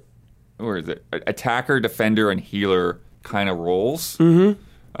attacker, defender, and healer kind of roles.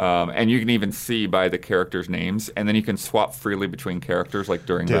 And you can even see by the characters' names, and then you can swap freely between characters like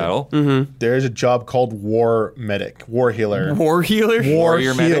during battle. There's a job called War Medic, War Healer.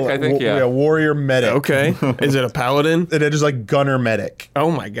 Warrior Medic, I think, yeah. Warrior Medic. Okay. Is it a paladin? It is like Gunner Medic.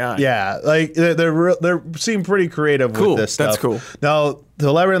 Oh my god. Yeah, like they seem pretty creative with this stuff. That's cool. Now, to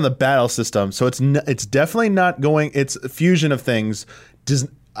elaborate on the battle system, so it's definitely not going. It's a fusion of things.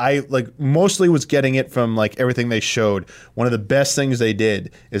 I like mostly was getting it from like everything they showed. One of the best things they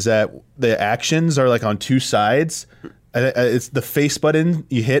did is that the actions are like on 2 sides. It's the face button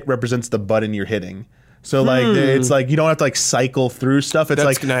you hit represents the button you're hitting. So like it's like you don't have to like cycle through stuff. It's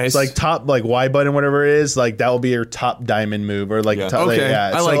That's like nice. It's like top like Y button, whatever it is. Like that will be your top diamond move or like top, okay.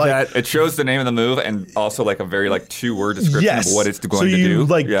 I So, like that. It shows the name of the move and also like a very like 2-word description of what it's going to do.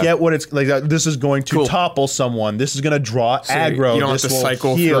 So you get what it's like. This is going to topple someone. This is going to draw aggro. You don't this have to will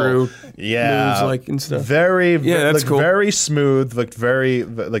cycle heal. through moves like and stuff. That's cool. Very smooth. Looked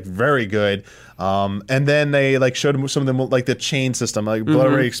very good. And then they like showed some of them like the chain system. Like Blood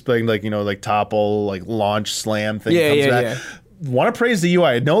already explained, like like topple, like launch, slam thing. Want to praise the UI.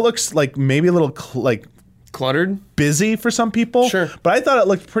 I know it looks like maybe a little like cluttered, busy for some people. Sure, but I thought it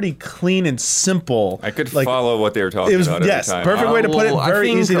looked pretty clean and simple. I could follow what they were talking about. Perfect way to put it.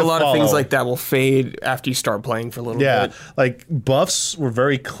 Very easy to follow. A lot of things like that will fade after you start playing for a little bit. Like buffs were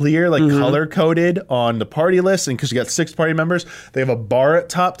very clear, like color coded on the party list, and because you got 6 party members, they have a bar at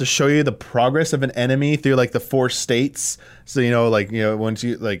top to show you the progress of an enemy through like the 4 states. So once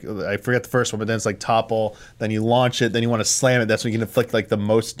you like, I forget the first one, but then it's like topple, then you launch it, then you want to slam it. That's when you can inflict like the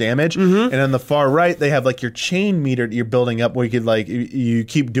most damage. And on the far right, they have like your chain meter that you're building up, where you could like you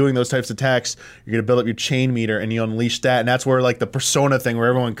keep doing those types of attacks. You're gonna build up your chain meter, and you unleash that, and that's where like the persona thing, where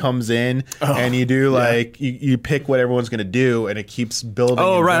everyone comes in and you do like you pick what everyone's gonna do, and it keeps building.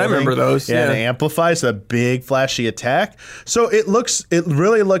 Oh right, I remember those. Yeah, and it amplifies a big flashy attack. So it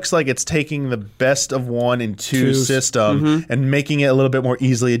really looks like it's taking the best of 1 and 2 system. And making it a little bit more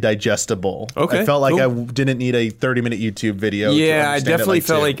easily digestible. Okay, I felt like I didn't need a 30-minute YouTube video. Yeah, I definitely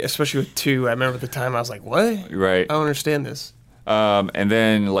felt like, especially with 2, I remember at the time I was like, "What? Right? I don't understand this." And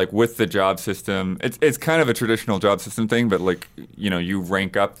then like with the job system, it's kind of a traditional job system thing, but like you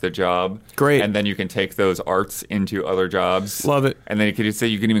rank up the job, great, and then you can take those arts into other jobs. Love it. And then you can say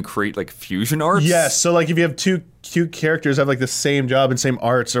you can even create like fusion arts. Yes, so like if you have two characters have like the same job and same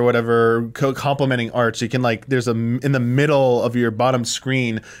arts or whatever, complementing arts, you can like there's in the middle of your bottom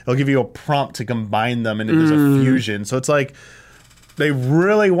screen, it'll give you a prompt to combine them, and there's a fusion. So it's like they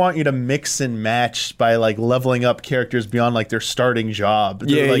really want you to mix and match by like leveling up characters beyond like their starting job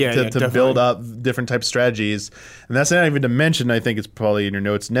to build up different type of strategies. And that's not even to mention, I think it's probably in your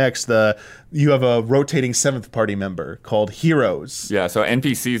notes next, you have a rotating 7th party member called Heroes. Yeah, so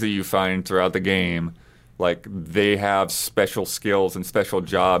NPCs that you find throughout the game, like they have special skills and special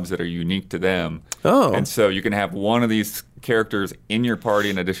jobs that are unique to them. Oh. And so you can have one of these characters in your party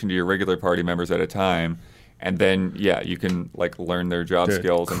in addition to your regular party members at a time. And then, you can like learn their job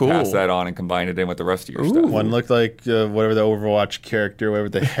skills and pass that on and combine it in with the rest of your stuff. One looked like whatever the Overwatch character, whatever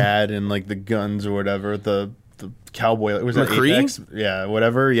they had, and like the guns or whatever, the cowboy. Was that McCree? Apex? Yeah,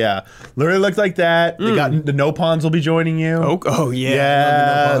 whatever. Yeah, literally looked like that. They got the No Pawns will be joining you. Oh yeah.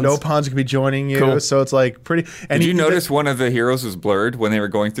 Yeah, No No Pawns. Pawns could be joining you. Cool. So it's like pretty. And Did you notice one of the heroes was blurred when they were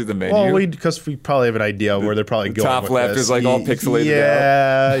going through the menu? Well, because we probably have an idea where they're probably going. top with left this. is like all pixelated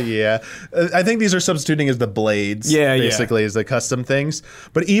Yeah, yeah. I think these are substituting as the blades. Yeah, yeah. basically as the custom things.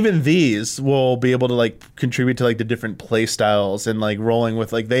 But even these will be able to like contribute to like the different play styles and like rolling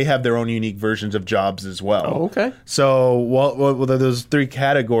with like they have their own unique versions of jobs as well. Oh, okay. So well, those three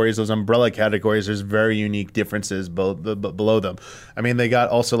categories, those umbrella categories, there's very unique differences below them. I mean, they got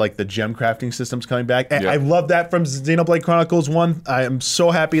also like the gem crafting systems coming back. And Yeah. I love that from Xenoblade Chronicles 1. I am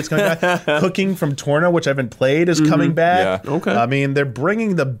so happy it's coming back. Cooking from Torna, which I haven't played, is coming back. Yeah. Okay. I mean, they're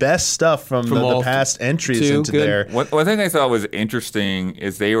bringing the best stuff from the all past entries two. into Good. there. One thing I thought was interesting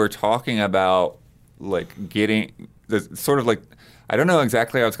is they were talking about like getting the sort of like I don't know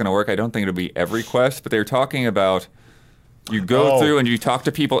exactly how it's going to work. I don't think it'll be every quest, but they were talking about you go through and you talk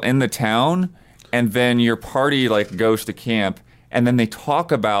to people in the town, and then your party like goes to camp. And then they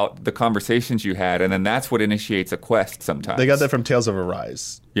talk about the conversations you had, and then that's what initiates a quest sometimes. They got that from Tales of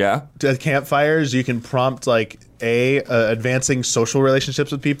Arise. Yeah? At campfires, you can prompt like advancing social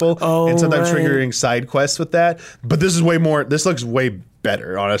relationships with people, and sometimes right. triggering side quests with that. But this is way more. This looks way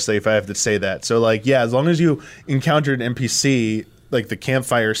better, honestly, if I have to say that. So like, yeah, as long as you encountered an NPC. Like the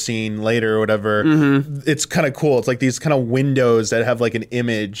campfire scene later or whatever, it's kind of cool. It's like these kind of windows that have like an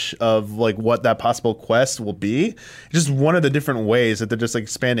image of like what that possible quest will be. It's just one of the different ways that they're just like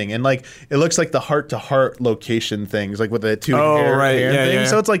expanding. And like it looks like the heart-to-heart location things, like with the two hair Yeah, thing. yeah.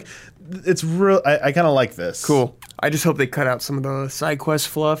 So it's like it's real. I kind of like this. Cool. I just hope they cut out some of the side quest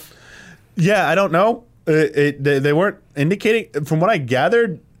fluff. Yeah, I don't know. They weren't indicating from what I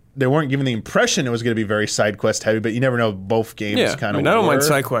gathered. They weren't giving the impression it was going to be very side quest heavy, but you never know. Both games Yeah, kind of. I don't mind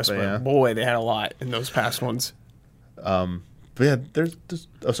side quests, but yeah. boy, they had a lot in those past ones. But yeah, there's.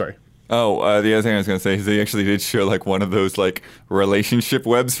 Oh, sorry. Oh, the other thing I was going to say is they actually did show like one of those like relationship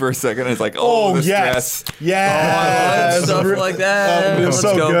webs for a second. It's like, the stress. yes, Stuff like that. It was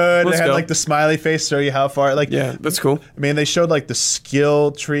Let's so go. good. Let's They had go. like the smiley face, show you how far. Like, Yeah, that's cool. I mean, they showed like the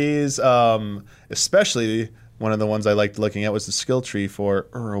skill trees, especially one of the ones I liked looking at was the skill tree for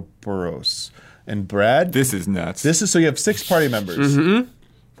Ouroboros. And Brad, This is nuts. this is so you have 6 party members.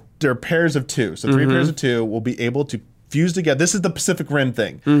 There are pairs of 2, so 3 pairs of 2 will be able to fuse together. This is the Pacific Rim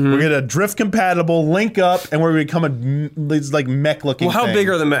thing. We're gonna drift compatible, link up, and we're gonna become these like mech looking. Well, how thing. big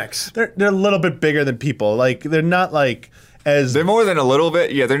are the mechs? They're a little bit bigger than people. Like they're not like as They're more than a little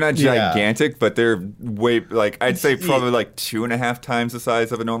bit. Yeah, they're not Yeah. gigantic, but they're way like I'd say probably like 2.5 times the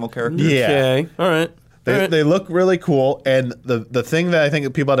size of a normal character. Yeah. Okay. All right. They look really cool, and the thing that I think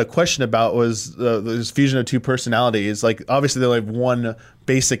that people had a question about was this fusion of 2 personalities. Like obviously they only have one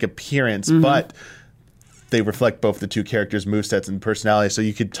basic appearance, but they reflect both the 2 characters' movesets and personalities. So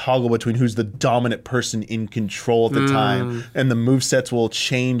you could toggle between who's the dominant person in control at the time, and the movesets will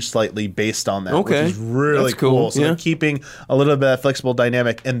change slightly based on that, Okay. which is really That's cool. So Yeah. they're keeping a little bit of that flexible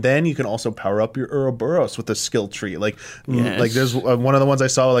dynamic, and then you can also power up your Ouroboros with a skill tree. Like there's one of the ones I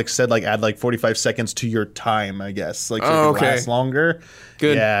saw like said like add like 45 seconds to your time, I guess, like so it can last longer.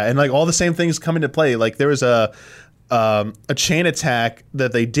 Good. Yeah, and like all the same things come into play. Like there was a chain attack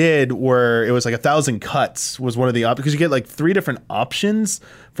that they did where it was like 1,000 cuts was one of the options, because you get like 3 different options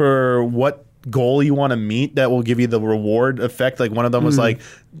for what goal you want to meet that will give you the reward effect. Like one of them was like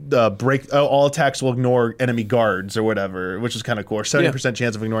all attacks will ignore enemy guards or whatever, which is kind of cool. 70%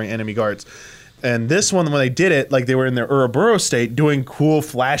 chance of ignoring enemy guards. And this one, when they did it, like they were in their Ouroboros state doing cool,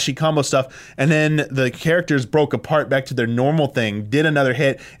 flashy combo stuff. And then the characters broke apart back to their normal thing, did another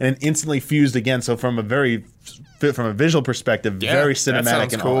hit, and then instantly fused again. So from a visual perspective, very that cinematic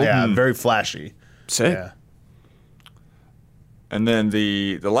sounds and cool. all. Yeah, very flashy. Sick. Yeah. And then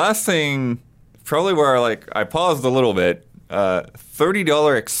the last thing, probably where like I paused a little bit.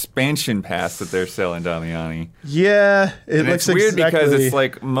 $30 expansion pass that they're selling, Damiani. Yeah, And it's weird because it's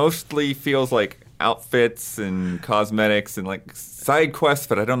like mostly feels like outfits and cosmetics and like side quests,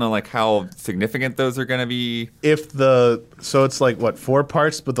 but I don't know like how significant those are going to be. So it's like what, 4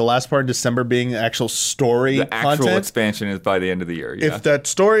 parts, but the last part in December being the actual story The actual content. expansion is by the end of the year. Yeah. If that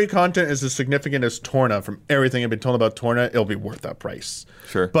story content is as significant as Torna, from everything I've been told about Torna, it'll be worth that price.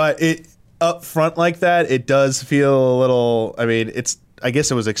 Sure. But it up front like that, it does feel a little. I mean, I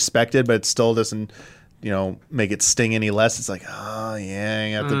guess it was expected, but it still doesn't, make it sting any less. It's like, oh yeah,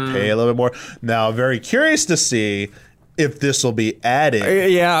 you have to pay a little bit more. Now, very curious to see if this will be added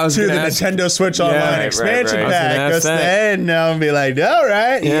I was to the gonna ask. Nintendo Switch Online expansion right. pack. I was Because gonna ask that. then I'll be like, all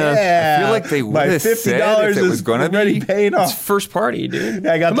right, Yeah. I feel like they my would've said $50 if it was is gonna already be. paid It's off. first party, dude.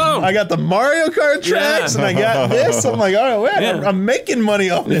 I got the Mario Kart tracks, and I got this. I'm like, oh man, Yeah. I'm making money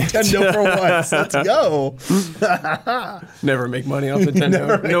off Nintendo for once. Let's go. Never make money off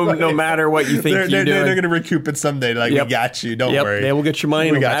Nintendo. No matter what you think They're you're doing. going to recoup it someday. Like, Yep. we got you. Don't Yep, worry. they will get your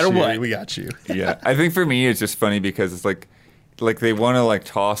money we no got matter you. what. We got you. Yeah, I think for me it's just funny because it's like they want to like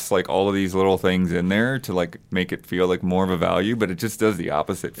toss like all of these little things in there to like make it feel like more of a value, but it just does the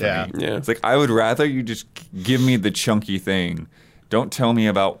opposite for Yeah. me. Yeah. It's like I would rather you just give me the chunky thing. Don't tell me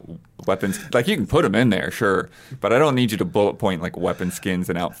about weapons. Like you can put them in there, sure, but I don't need you to bullet point like weapon skins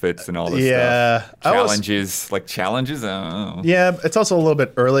and outfits and all this Yeah, stuff. I was- Challenges. I don't know. Yeah, it's also a little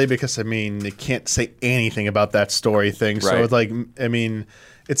bit early because, I mean, they can't say anything about that story thing. So, Right. it's like, I mean,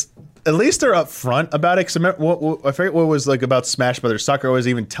 it's at least they're upfront about it. Because I forget what was like about Smash Brothers. Soccer was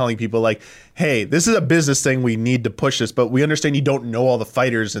even telling people like, "Hey, this is a business thing. We need to push this, but we understand you don't know all the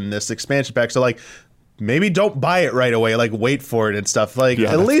fighters in this expansion pack. So like, maybe don't buy it right away. Like, wait for it and stuff. Like,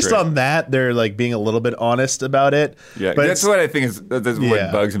 Yeah, at that's least great. on that, they're like being a little bit honest about it. Yeah, but that's what I think that's Yeah.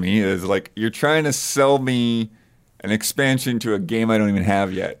 what bugs me is like you're trying to sell me an expansion to a game I don't even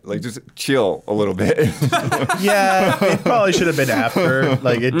have yet. Like, just chill a little bit. Yeah, it probably should have been after.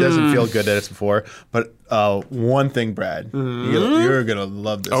 Like, it doesn't feel good that it's before. But one thing, Brad, you're gonna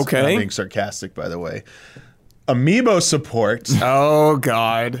love this. Okay. I'm being sarcastic, by the way. Amiibo support. Oh,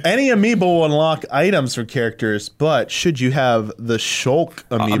 God. Any amiibo will unlock items for characters, but should you have the Shulk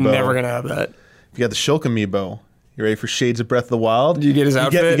amiibo? I'm never going to have that. If you got the Shulk amiibo, you ready for Shades of Breath of the Wild? Do you get his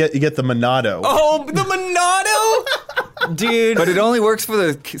outfit? You get the Monado. Oh, the Monado? Dude. But it only works for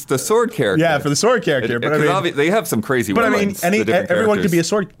the sword character. Yeah, for the sword character. But I mean, they have some crazy but I mean, weapons. the different everyone could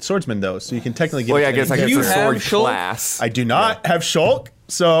characters. be a swordsman though, so you can technically get. Well, it yeah, I to guess any I Do guess you the sword have Shulk? class. I do not have Shulk,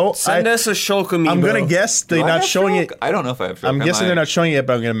 so Send us a Shulk amiibo. I'm gonna guess they're Do I not have showing Shulk? it. I don't know if I have Shulk. I'm Am guessing I? they're not showing it,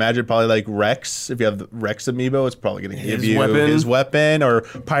 but I'm gonna imagine probably like Rex. If you have the Rex amiibo, it's probably gonna give His you weapon. his weapon or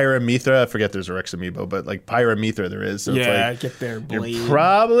Pyramithra. I forget there's a Rex amiibo, but like Pyramithra there is. So Yeah, it's like get their you're blade.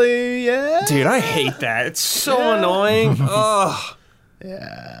 probably Dude, I hate that. It's so annoying. Ugh.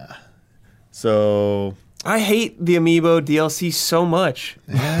 yeah. So I hate the Amiibo DLC so much.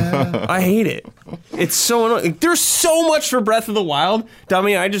 I hate it. It's so annoying. There's so much for Breath of the Wild. I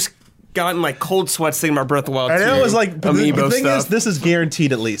mean, I just got in like cold sweats thinking about Breath of the Wild. and it 2 was like the Amiibo thing stuff. is, this is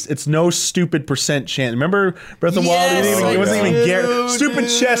guaranteed at least. It's no stupid percent chance. Remember Breath of the Wild? Yes, It wasn't even I guaranteed. do, Stupid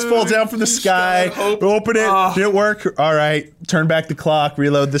dude. chest falls down from the sky. hope. Open it. Oh. Didn't work. All right. Turn back the clock.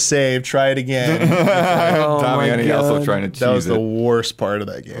 Reload the save. Try it again. Oh Tommy my and he also God. trying to That was cheese the it. worst part of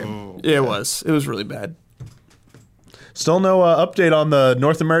that game. It was. It was really bad. Still no update on the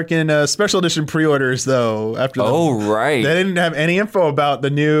North American Special Edition pre-orders, though. After Oh, right. they didn't have any info about the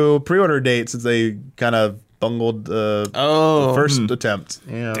new pre-order date since they kind of bungled the first attempt.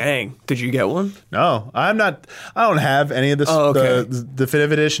 Yeah. Dang. Did you get one? No, I'm not. I don't have any of this. Oh, okay. The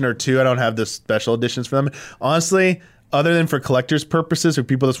definitive edition or two. I don't have the special editions for them. Honestly, other than for collectors' purposes or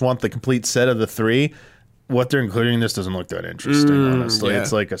people just want the complete set of the three, what they're including in this doesn't look that interesting. Honestly, yeah.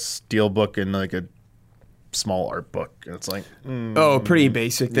 it's like a steel book and like a small art book. And it's like, Oh, pretty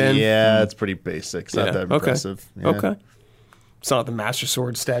basic then. yeah, it's pretty basic. It's not Yeah, that okay. impressive. Yeah. Okay. It's not the Master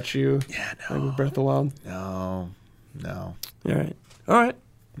Sword statue. Yeah, Like with Breath of the Wild. no. All right. All right.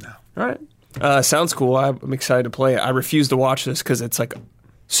 No. All right. Sounds cool. I'm excited to play it. I refuse to watch this because it's like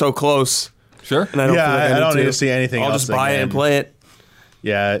so close. Sure. And I don't Yeah, feel like I don't need to see anything I'll else just buy it again. and play it.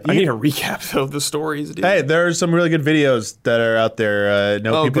 Yeah. I need a recap of the stories, dude. Hey, there's some really good videos that are out there.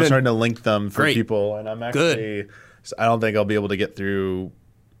 People are good. starting to link them for Great. people, and I'm Good. actually. I don't think I'll be able to get through.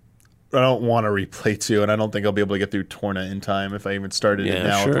 I don't want to replay 2, and I don't think I'll be able to get through Torna in time if I even started it Yeah,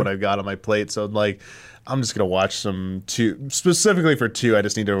 now with sure. what I've got on my plate. So like, I'm just gonna watch some 2 specifically for 2. I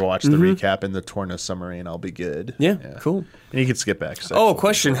just need to watch the recap and the Torna summary, and I'll be good. Yeah, cool. And you can skip back. Oh,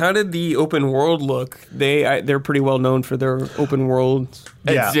 question. How did the open world look? They're pretty well known for their open world.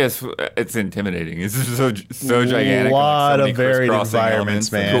 Yeah. It's intimidating. It's just so gigantic. A lot and, like, so many of varied crisscrossing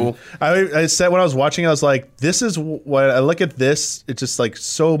environments, elements. man. Cool. I said when I was watching, I was like, this is what I look at this. It's just like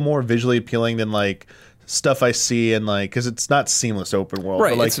so more visually appealing than like stuff I see and like, because it's not seamless open world. Right,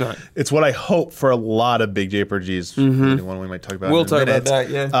 but like, it's not. It's what I hope for a lot of big JRPGs. One we might talk about. We'll in a talk about minute. that,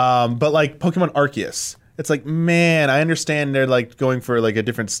 yeah. But like Pokemon Arceus. it's like, man, I understand they're like going for like a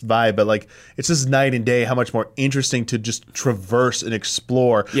different vibe, but like it's just night and day how much more interesting to just traverse and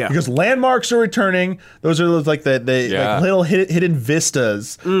explore. Yeah. Because landmarks are returning. Those are like the like little hidden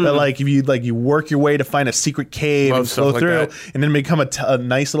vistas that like if you work your way to find a secret cave and flow through, and then become a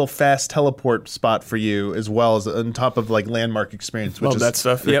nice little fast teleport spot for you as well as on top of like landmark experience. Which is that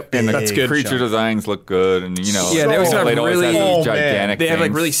stuff. Yep, and that's good. Creature designs look good, and they always have really gigantic. They have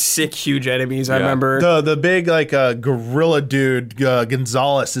like really sick, huge enemies. I remember the big like gorilla dude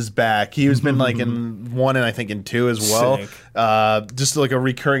Gonzalez is back. He was been like in 1 and I think in 2 as well. Just like a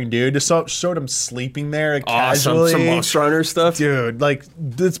recurring dude. Just showed him sleeping there casually. Some Monster Hunter stuff, dude. Like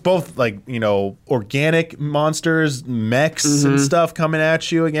it's both like organic monsters, mechs and stuff coming at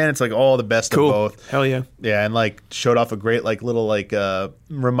you again. It's like all the best of both. Hell yeah, yeah, and like showed off a great like little like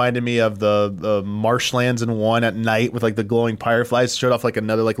reminded me of the marshlands in 1 at night with like the glowing fireflies. Showed off like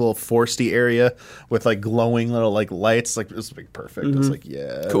another like little foresty area with like glowing little like lights. Like it was like perfect. It's like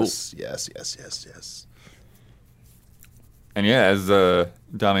yes. And yeah, as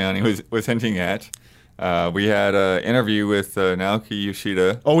Damiani was hinting at, we had an interview with Naoki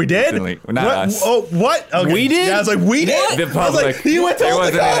Yoshida. Oh, we did? Recently. Not us. Oh, what? Okay. We did? Yeah, I was like, we did? The public. I was like, he went to all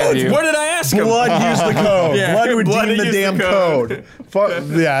the codes. What did I ask him? Blood used the code. Blood redeemed the used damn the code.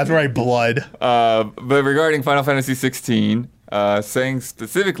 Yeah, that's right, Blood. But regarding Final Fantasy 16, saying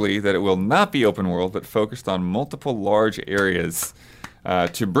specifically that it will not be open world, but focused on multiple large areas.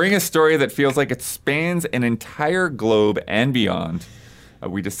 To bring a story that feels like it spans an entire globe and beyond,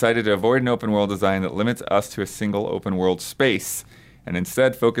 we decided to avoid an open world design that limits us to a single open world space, and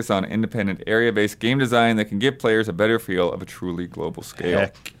instead focus on independent area-based game design that can give players a better feel of a truly global scale.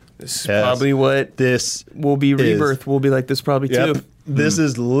 Heck. This is probably what this will be Rebirth. Will be like this probably too. This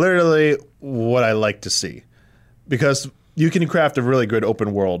is literally what I like to see, because you can craft a really good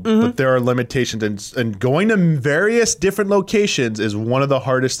open world, but there are limitations, and going to various different locations is one of the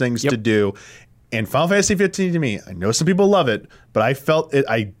hardest things to do. And Final Fantasy 15 to me, I know some people love it, but I felt its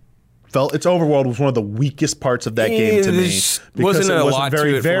overworld was one of the weakest parts of that game to me. Wasn't a lot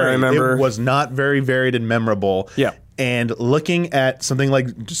very to it, I remember. It was not very varied and memorable. Yeah. And looking at something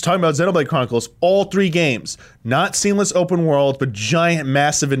like, just talking about Xenoblade Chronicles, all 3 games, not seamless open worlds, but giant,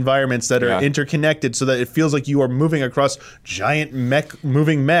 massive environments that are interconnected so that it feels like you are moving across giant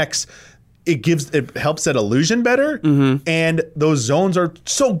moving mechs. It helps that illusion better, and those zones are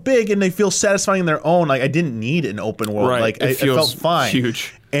so big and they feel satisfying in their own. Like I didn't need an open world. Right. Like it felt fine.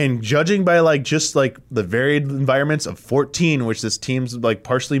 Huge. And judging by like just like the varied environments of 14, which this team's like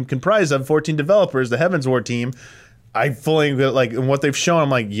partially comprised of 14 developers, the Heavens War team, I fully like, and what they've shown, I'm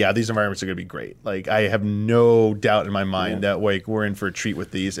like, yeah, these environments are going to be great. Like, I have no doubt in my mind that like we're in for a treat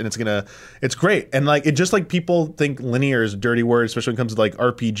with these, and it's great. And like, it just like people think linear is a dirty word, especially when it comes to like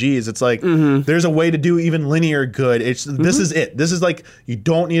RPGs. It's like there's a way to do even linear good. This is it. This is like, you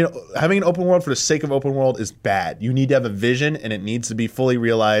don't need having an open world for the sake of open world is bad. You need to have a vision, and it needs to be fully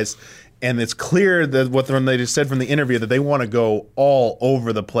realized. And it's clear that when they just said from the interview that they want to go all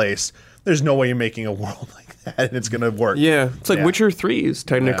over the place. There's no way you're making a world like that and it's going to work. Yeah. It's like Witcher 3 is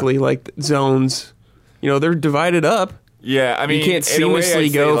technically like zones. They're divided up. Yeah, I mean, you can't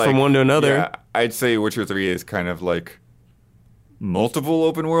seamlessly go from one to another. Yeah, I'd say Witcher 3 is kind of like multiple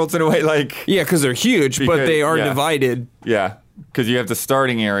open worlds in a way. Like because they're huge, but they are divided. Yeah, because you have the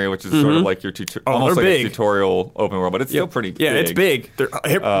starting area, which is sort of like your almost like a tutorial open world, but it's still pretty big. Yeah, it's big.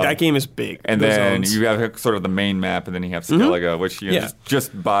 That game is big. And then you have sort of the main map, and then you have Skellige, which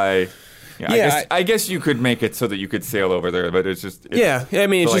just by... I guess you could make it so that you could sail over there, but it's just... I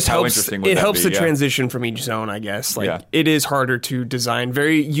mean, it just helps. It helps the transition from each zone, I guess. Like, it is harder to design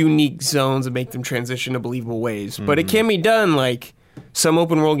very unique zones and make them transition to believable ways. But it can be done. Like, some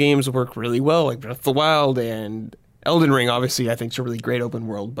open world games work really well, like Breath of the Wild and Elden Ring, obviously, I think is a really great open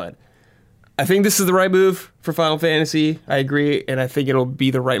world. But I think this is the right move for Final Fantasy. I agree, and I think it'll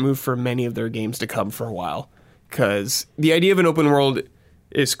be the right move for many of their games to come for a while. Because the idea of an open world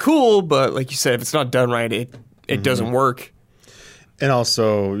is cool, but like you said, if it's not done right, it doesn't work. And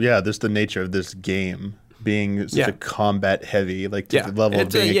also, there's the nature of this game being such a combat heavy, like to the level of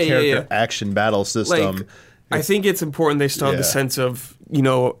being a character action battle system. Like, I think it's important they still have the sense of,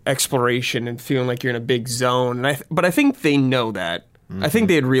 exploration and feeling like you're in a big zone. But I think they know that. I think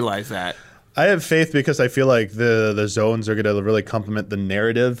they'd realize that. I have faith because I feel like the zones are going to really complement the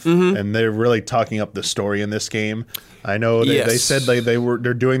narrative, and they're really talking up the story in this game. I know they said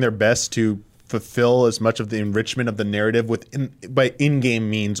they're doing their best to fulfill as much of the enrichment of the narrative by in-game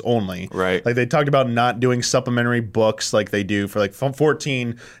means only. Right. Like they talked about not doing supplementary books like they do for like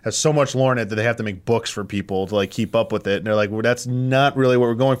 14 has so much lore in it that they have to make books for people to like keep up with it. And they're like, well, that's not really what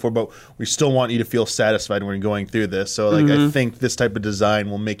we're going for, but we still want you to feel satisfied when you're going through this. So like I think this type of design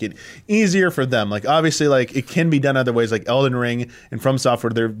will make it easier for them. Like obviously like it can be done other ways, like Elden Ring and From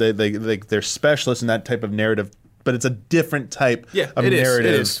Software, they're specialists in that type of narrative, but it's a different type of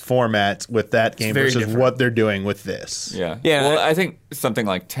narrative format with that game versus different. What they're doing with this. Yeah. Well, I think something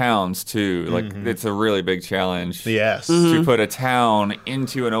like towns too, like it's a really big challenge. Yes. To put a town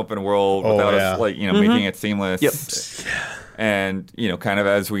into an open world without us, like, making it seamless. Yep. And, kind of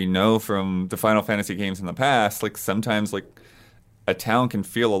as we know from the Final Fantasy games in the past, like sometimes like a town can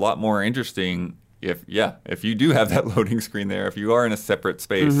feel a lot more interesting if you do have that loading screen there, if you are in a separate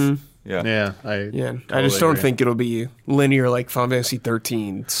space. I just don't think it'll be linear like Final Fantasy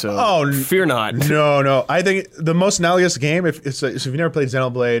 13. So fear not. No. I think the most analogous game, if you've never played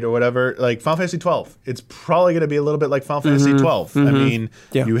Xenoblade or whatever, like Final Fantasy 12, it's probably going to be a little bit like Final Fantasy 12. I mean,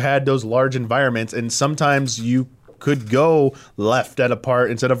 you had those large environments, and sometimes you could go left at a part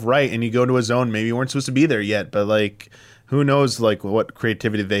instead of right, and you go to a zone maybe you weren't supposed to be there yet, but like who knows like what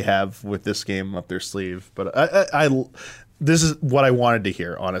creativity they have with this game up their sleeve. But I this is what I wanted to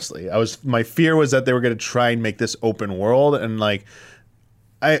hear, honestly. My fear was that they were going to try and make this open world, and like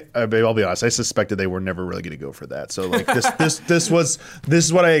I'll be honest, I suspected they were never really going to go for that. So like this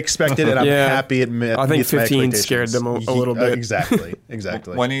is what I expected, and I'm happy I think 15 scared them a little bit.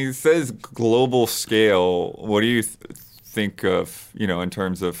 Exactly. When he says global scale, what do you think of, in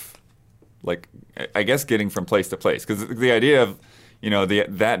terms of like, I guess getting from place to place? Because the idea of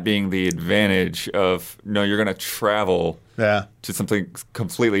that being the advantage of, you're going to travel to something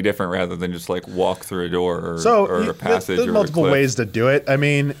completely different rather than just like walk through a door or a passage. There's or multiple a cliff. ways to do it. I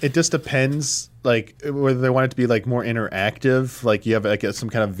mean, it just depends, like whether they want it to be like more interactive, like you have like some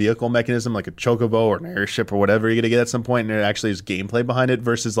kind of vehicle mechanism, like a chocobo or an airship or whatever you're gonna get at some point, and there actually is gameplay behind it.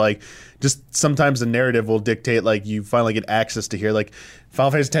 Versus like just sometimes the narrative will dictate like you finally get access to here. Like Final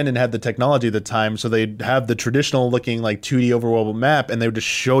Fantasy X didn't have the technology at the time, so they'd have the traditional looking like 2D overworld map, and they would just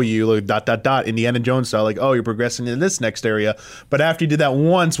show you like ... Indiana Jones style, like, oh, you're progressing in this next area. But after you did that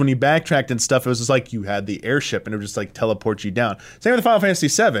once, when you backtracked and stuff, it was just like you had the airship, and it would just like teleport you down. Same with Final Fantasy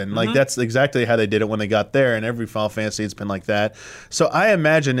VII. Like that's exactly how they did it when they got there, and every Final Fantasy it's been like that. So I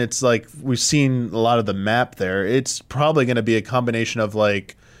imagine it's like we've seen a lot of the map there. It's probably going to be a combination of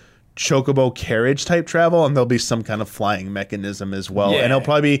like chocobo carriage type travel, and there'll be some kind of flying mechanism as well, and it'll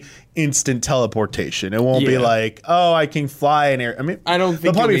probably be instant teleportation. It won't be like, oh, I can fly in air. I mean, I don't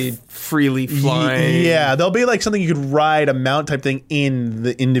think it'll be freely flying. Yeah, there'll be like something you could ride a mount type thing in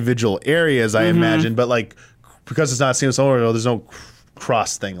the individual areas, I imagine, but like because it's not seamless overworld, there's no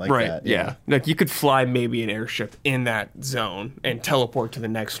cross thing like that. Yeah. Like you could fly maybe an airship in that zone and teleport to the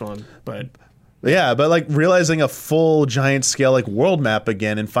next one, but yeah, but like realizing a full giant scale like world map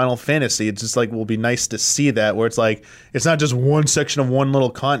again in Final Fantasy, it's just like will be nice to see that, where it's like it's not just one section of one little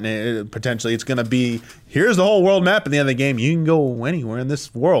continent. Potentially, it's gonna be here's the whole world map at the end of the game. You can go anywhere in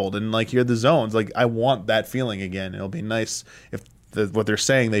this world, and like here are the zones. Like I want that feeling again. It'll be nice if what they're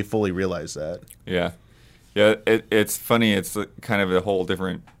saying they fully realize that. Yeah. It's funny. It's kind of a whole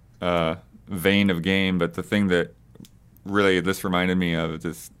different vein of game, but the thing that really this reminded me of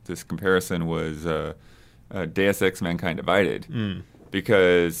this comparison was Deus Ex: Mankind Divided,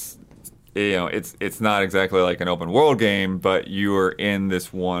 because it's not exactly like an open world game, but you are in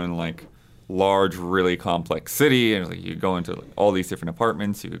this one like large, really complex city, and like, you go into like, all these different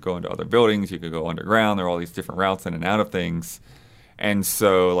apartments. You could go into other buildings. You could go underground. There are all these different routes in and out of things. And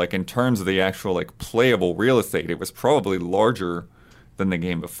so, like in terms of the actual like playable real estate, it was probably larger than the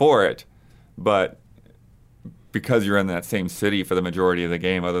game before it, but because you're in that same city for the majority of the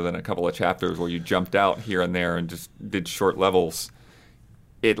game, other than a couple of chapters where you jumped out here and there and just did short levels,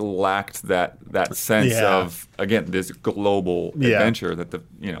 it lacked that sense of, again, this global adventure that the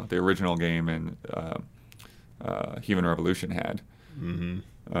original game and Human Revolution had.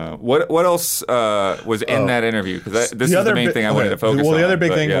 What else was in that interview? Because this is the main thing I wanted to focus on. Well, the other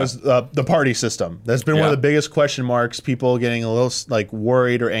big thing was the party system. That's been one of the biggest question marks. People getting a little like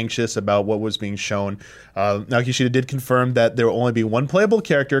worried or anxious about what was being shown. Naoki Ishida did confirm that there will only be one playable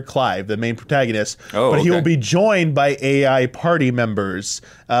character, Clive, the main protagonist, but he will be joined by AI party members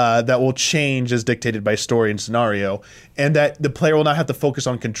that will change as dictated by story and scenario, and that the player will not have to focus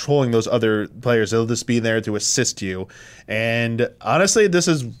on controlling those other players. They'll just be there to assist you. And honestly, this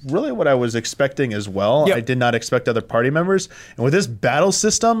is really what I was expecting as well. Yep. I did not expect other party members. And with this battle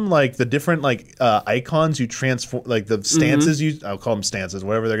system, like the different icons you transform, like the stances I'll call them stances,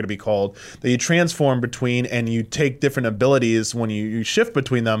 whatever they're going to be called, that you transform between, and you take different abilities when you shift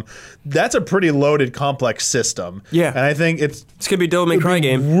between them. That's a pretty loaded, complex system. Yeah. And I think it's going to be a Devil May Cry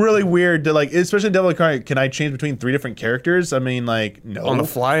game. Really weird to especially Devil May Cry. Can I change between 3 different characters? I mean, no. On the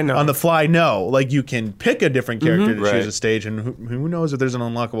fly, no. On the fly, no. Like you can pick a different character to Right. choose a stage, and who knows if there's an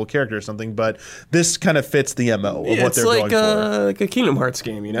unlockable character or something. But this kind of fits the MO of what they're going for. Like a Kingdom Hearts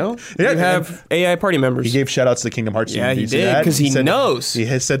game, you know? Yeah, you have AI party members. He gave shout outs to the Kingdom Hearts team. Yeah, Did he you see did, that? 'cause he said- knows. He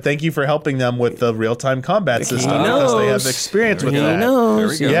has said thank you for helping them with the real time combat system because they have knows. experience with He that. knows.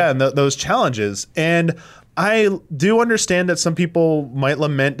 There we go. Yeah, and those challenges. And I do understand that some people might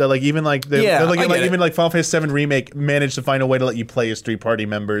lament that, even I get it. even Final Fantasy VII Remake managed to find a way to let you play as 3 party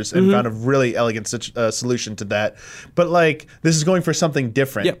members and found a really elegant solution to that. But this is going for something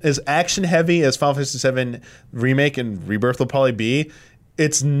different. Yep. As action heavy as Final Fantasy VII Remake and Rebirth will probably be,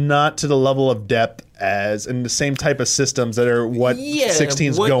 it's not to the level of depth as in the same type of systems that are what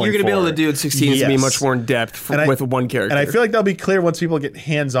 16 is what going you're going to be able for. to do at 16 is to be Yes. much more in depth with one character. And I feel like that'll be clear once people get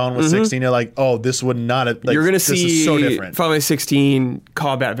hands-on with 16. They're like, oh, this would not have... you're going to this is see so different. Final Fantasy 16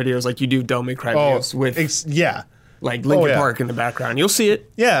 combat videos like you do Devil May Cry videos with yeah. like Linkin yeah. Park in the background. You'll see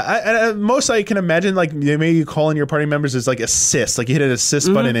it. Yeah, most I can imagine, maybe you call in your party members as assist. You hit an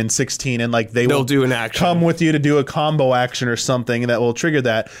assist button in 16, and they'll will do an action. come with you to do a combo action or something that will trigger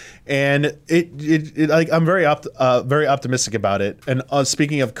that. And I'm very optimistic about it. And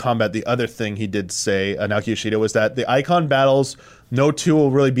speaking of combat, the other thing he did say, Naoki Yoshida, was that the icon battles, no two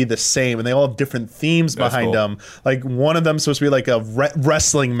will really be the same, and they all have different themes behind cool. them. One of them supposed to be like a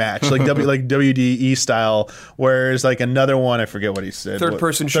wrestling match, like WDE style, whereas another one, I forget what he said.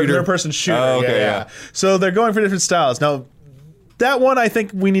 Third-person shooter. Third-person shooter. Oh, okay, yeah. So they're going for different styles now. That one, I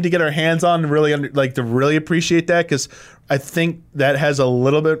think we need to get our hands on and really to really appreciate that, because I think that has a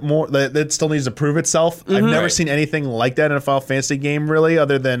little bit more that still needs to prove itself. I've never Right. seen anything like that in a Final Fantasy game, really,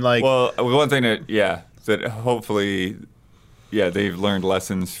 other than Well, one thing that hopefully, they've learned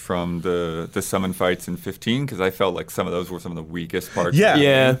lessons from the summon fights in 15, because I felt like some of those were some of the weakest parts. Yeah. of the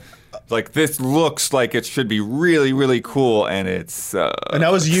Yeah. game. This looks like it should be really, really cool, and it's. and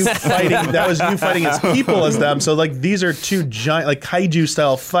that was you fighting. That was you fighting as people as them. So these are 2 giant kaiju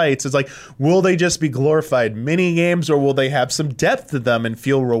style fights. It's will they just be glorified mini games, or will they have some depth to them and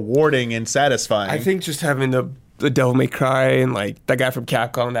feel rewarding and satisfying? I think just having the Devil May Cry and that guy from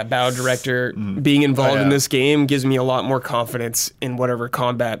Capcom, that battle director, being involved in this game gives me a lot more confidence in whatever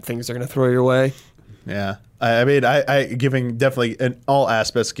combat things they're going to throw your way. Yeah. I mean, I giving definitely in all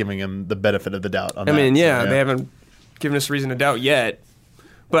aspects giving him the benefit of the doubt on that. They haven't given us reason to doubt yet.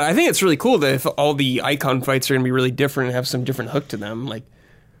 But I think it's really cool that if all the icon fights are going to be really different and have some different hook to them.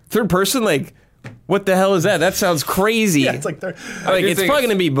 Third person, what the hell is that? That sounds crazy. Yeah, it's they're it's probably going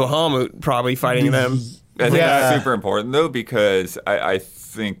to be Bahamut probably fighting them. I think Yeah. that's super important, though, because I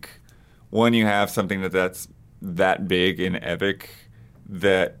think when you have something that's that big and epic,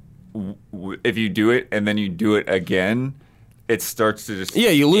 that if you do it and then you do it again, it starts to just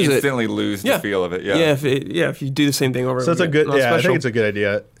You lose instantly lose the feel of it. Yeah, if you do the same thing over. So it's a again, good, not I special. think it's a good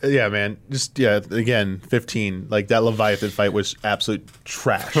idea. Yeah, man. Just again, 15. That Leviathan fight was absolute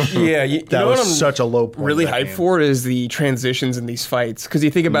trash. Yeah, you that know was what I'm such a low point. really of that hyped game. for is the transitions in these fights, because you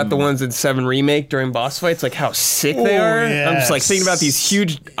think about the ones in 7 Remake during boss fights, how sick they Oh, are. I'm just yes. thinking about these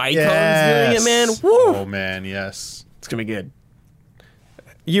huge icons doing it, man. Yes. Woo! Oh man, yes. It's gonna be good.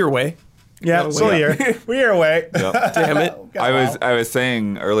 Year away. Yeah, Oh, so yeah. here we're away. Yep. Damn it. I was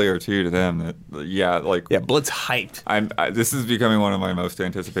saying earlier too to them that Yeah, Blood's hyped. this is becoming one of my most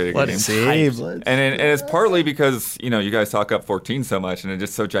anticipated Blood games. is hyped. And it's partly because you guys talk up 14 so much, and it's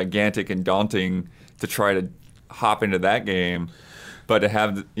just so gigantic and daunting to try to hop into that game, but to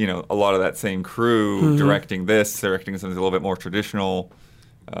have a lot of that same crew directing something a little bit more traditional.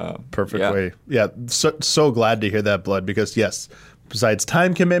 Perfect Yeah. way. Yeah, so glad to hear that, Blood, because yes, besides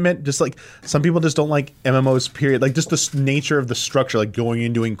time commitment, just some people just don't like MMOs, period. Just the nature of the structure, going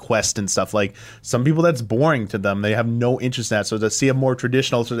and doing quests and stuff. Some people, that's boring to them. They have no interest in that. So to see a more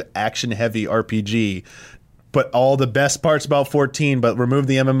traditional sort of action-heavy RPG, but all the best parts about 14, but remove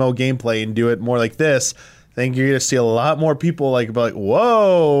the MMO gameplay and do it more like this, I think you're going to see a lot more people be like,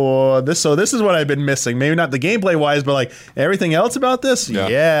 whoa, this is what I've been missing. Maybe not the gameplay-wise, but everything else about this,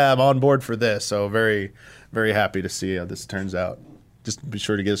 yeah, I'm on board for this. So very, very happy to see how this turns out. Just be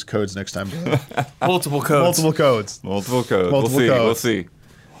sure to get us codes next time. Multiple codes. Multiple codes. Multiple codes. Multiple We'll codes. see.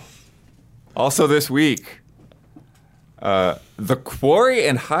 Also this week, The Quarry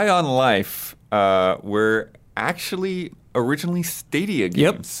and High on Life were actually originally Stadia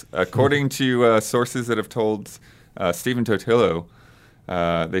games. According to sources that have told Stephen Totillo,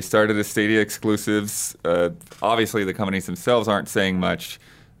 they started as Stadia exclusives. Obviously, the companies themselves aren't saying much,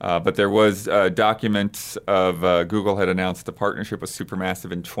 but there was a document of Google had announced a partnership with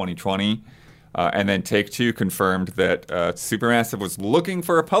Supermassive in 2020, and then Take-Two confirmed that Supermassive was looking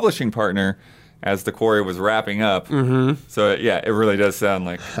for a publishing partner as the quarry was wrapping up. So, yeah, it really does sound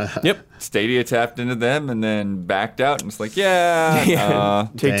like Stadia tapped into them and then backed out and was like,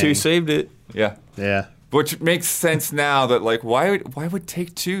 Take-Two saved it. Yeah. Which makes sense now that, like, why would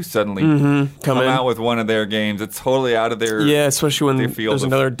Take-Two suddenly come out with one of their games? It's totally out of their especially when there's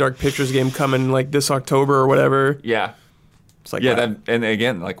another Dark Pictures game coming, like, this October or whatever. Yeah. It's like, and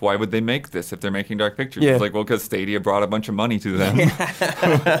again, like, why would they make this if they're making Dark Pictures? Yeah. It's like, well, because Stadia brought a bunch of money to them. Later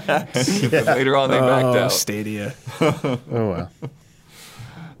on, they backed out. Stadia. Oh,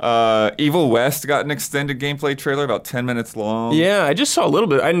 wow. Evil West got an extended gameplay trailer, about 10 minutes long. Yeah, I just saw a little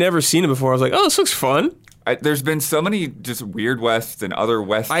bit. I'd never seen it before. I was like, oh, this looks fun. There's been so many just weird Wests and other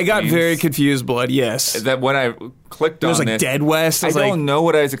Wests. I got games very confused, Blood, yes. that when I clicked It was on like this, Dead West. I don't know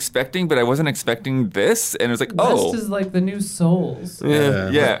what I was expecting, but I wasn't expecting this. And it was like, West is like the new Souls.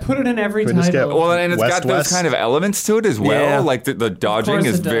 yeah. Put it in every We just title. get- Well, and it's got those West. kind of elements to it as well. Yeah. Like the dodging course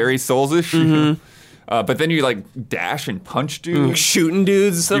is it does. very Souls-ish. But then you like dash and punch dudes. Shooting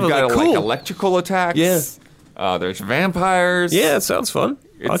dudes and stuff. You've I was got like, like cool. electrical attacks. Yeah. There's vampires. Yeah, it sounds fun.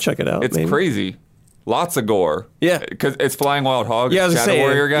 I'll It's- check it out. It's maybe. crazy. Lots of gore. Yeah. Because it's Flying Wild Hog, Yeah, I was Shadow saying,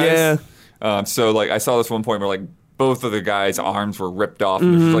 Warrior guys. yeah. So like I saw this one point where like both of the guys' arms were ripped off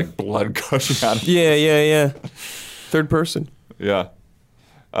and there's like blood gushing out of them. Yeah. Third person. Yeah.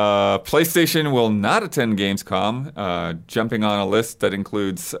 PlayStation will not attend Gamescom, jumping on a list that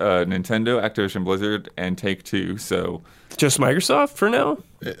includes Nintendo, Activision Blizzard, and Take-Two. So Just Microsoft for now?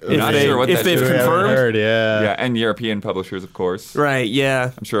 not sure what if that they've is. We haven't confirmed? heard, Yeah, and European publishers, of course. Right,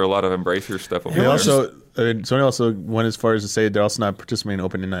 yeah. I'm sure a lot of Embracer stuff will be They there. also, Sony also went as far as to say they're also not participating in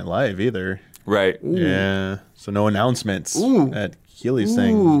Open Night Live either. Right. Yeah. So no announcements at Keely's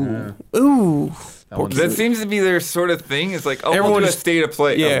thing. Yeah. Ooh. That seems to be their sort of thing. It's like, oh, Everyone we'll do a just- state of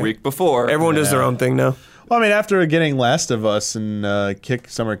play yeah. a week before. Everyone does their own thing now. Well, I mean, after getting Last of Us and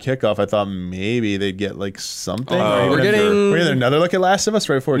summer kickoff, I thought maybe they'd get like something. Oh, Or we're even- getting- we're getting another look at Last of Us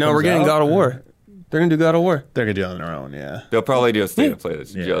right before it No, comes we're getting out. God of War. They're going to do God of War. They're gonna do it on their own. Yeah. They'll probably do a state of play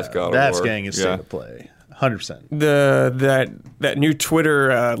that's Yeah. just God of That's War. getting a state of play. 100%. That new Twitter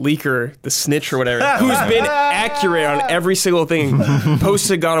leaker, the snitch or whatever, who's been accurate on every single thing,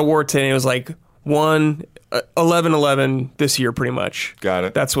 posted God of War today. It was like 11/11 this year, pretty much. Got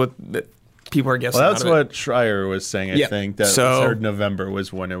it. That's what people are guessing. Well, that's out of it. what Schreier was saying. I Yeah. think that So- 3rd November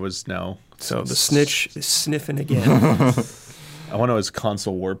was when it was now. So the snitch is sniffing again. I wonder what his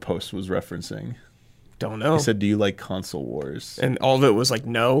console war post was referencing. Don't know. He said, "Do you like console wars?" And all of it was like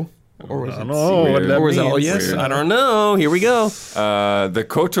no. Or was I it? don't know what that Or was it all means. yes? Weird. I don't know. Here we go. The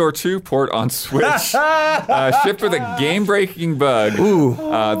KOTOR 2 port on Switch shipped with a game-breaking bug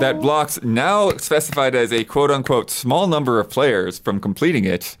that blocks now specified as a quote-unquote small number of players from completing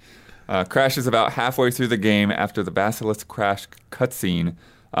it. Crashes about halfway through the game after the Basilisk crash cutscene.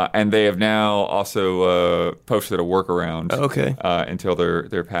 And they have now also posted a workaround Okay. until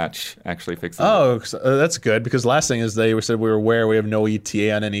their patch actually fixes it. Oh, that's good because the last thing is they said we were aware we have no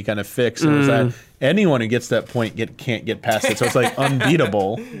ETA on any kind of fix. And it was that anyone who gets that point can't get past it. So it's like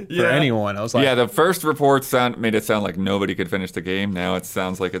unbeatable for anyone. I was like, Yeah, the first report made it sound like nobody could finish the game. Now it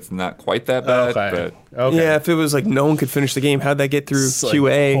sounds like it's not quite that bad. okay. But Okay. Yeah, if it was like no one could finish the game, how'd that get through It's like,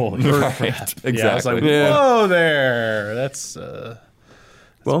 QA? holy right, exactly. Yeah, I was like, Yeah. whoa there. That's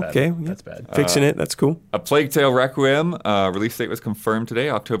well, bad. okay. yeah. That's bad. Fixing it. That's cool. A Plague Tale Requiem release date was confirmed today,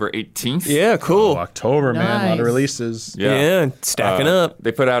 October 18th. Yeah, cool. Oh, October, man. A lot Nice. of releases. Yeah, stacking up.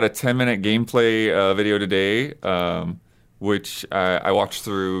 They put out a 10-minute gameplay video today, which I watched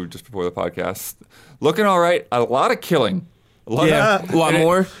through just before the podcast. Looking all right. A lot of killing. A lot Yeah, a lot and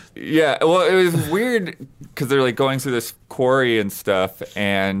more. Yeah, well, it was weird because they're like going through this quarry and stuff,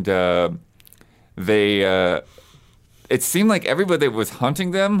 and they. It seemed like everybody that was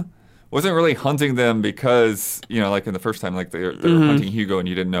hunting them wasn't really hunting them because, like in the first time, like they were hunting Hugo and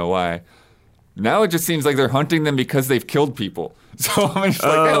you didn't know why. Now it just seems like they're hunting them because they've killed people. So I'm just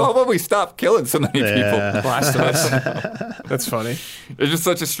like, hey, how about we stop killing so many people? Last of Us. That's funny. It's just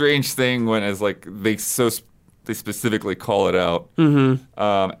such a strange thing when it's like they specifically call it out.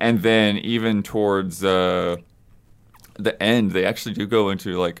 Mm-hmm. And then even towards the end, they actually do go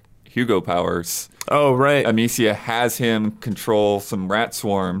into like Hugo powers. Oh, right. Amicia has him control some rat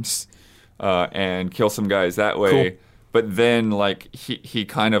swarms and kill some guys that way. Cool. But then like he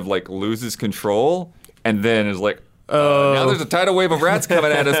kind of like loses control and then is like, Now there's a tidal wave of rats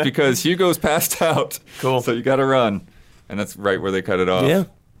coming at us because Hugo's passed out. Cool. So you got to run. And that's right where they cut it off. Yeah.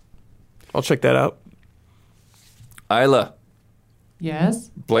 I'll check that out. Isla, Yes.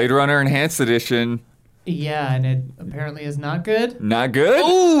 Blade Runner Enhanced Edition. Yeah, and it apparently is not good. Not good?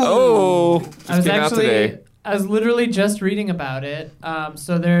 Oh. Just came out today. I was literally just reading about it.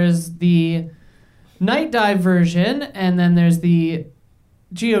 So there's the Night Dive version, and then there's the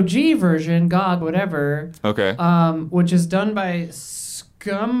GOG version, GOG, whatever. Okay. Which is done by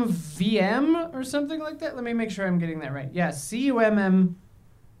Scum VM or something like that. Let me make sure I'm getting that right. Yeah, CUMM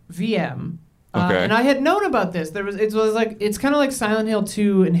VM. Okay. And I had known about this. It's kind of like Silent Hill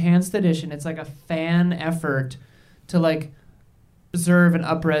 2 Enhanced Edition. It's like a fan effort to like preserve and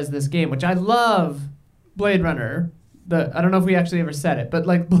up-res this game, which I love. Blade Runner. I don't know if we actually ever said it, but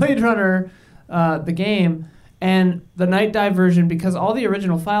like Blade Runner, the game, and the Night Dive version, because all the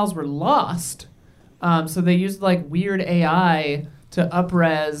original files were lost. So they used like weird AI to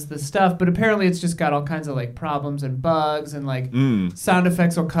up-res the stuff, but apparently it's just got all kinds of like problems and bugs, and like sound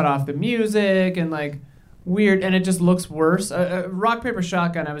effects will cut off the music, and like weird, and it just looks worse. Rock Paper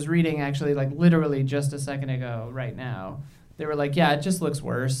Shotgun, I was reading actually like literally just a second ago right now. They were like, yeah, it just looks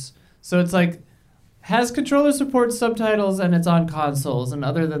worse. So it's like, has controller support subtitles, and it's on consoles, and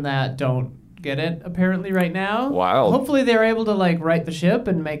other than that, don't get it apparently right now. Wow. Hopefully they're able to like right the ship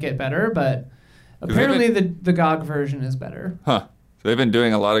and make it better, but apparently the GOG version is better. Huh. So they've been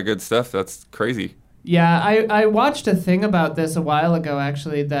doing a lot of good stuff. That's crazy. Yeah, I watched a thing about this a while ago,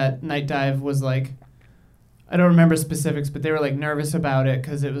 actually, that Night Dive was like, I don't remember specifics, but they were like nervous about it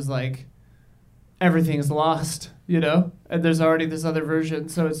because it was like, everything's lost, you know? And there's already this other version,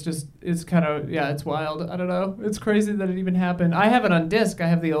 so it's kind of, yeah, it's wild. I don't know. It's crazy that it even happened. I have it on disc. I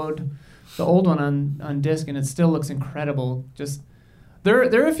have the old one on disc, and it still looks incredible. Just there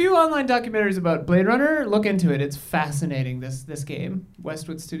are a few online documentaries about Blade Runner. Look into it. It's fascinating, this game.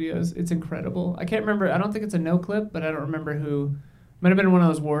 Westwood Studios. It's incredible. I can't remember. I don't think it's a no clip, but I don't remember who. Might have been one of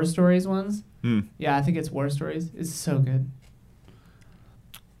those War Stories ones. Yeah, I think it's War Stories. It's so good.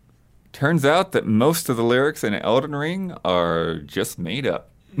 Turns out that most of the lyrics in Elden Ring are just made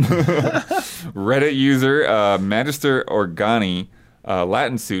up. Reddit user Magister Organi,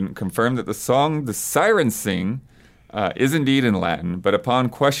 Latin student, confirmed that the song The Sirens Sing is indeed in Latin, but upon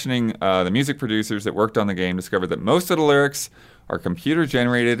questioning the music producers that worked on the game, discovered that most of the lyrics are computer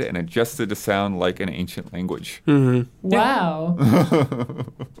generated and adjusted to sound like an ancient language. Wow.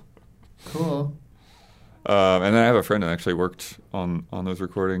 Cool. And then I have a friend that actually worked on those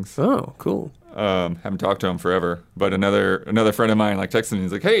recordings. Oh, cool. Haven't talked to him forever, but another friend of mine like texted me.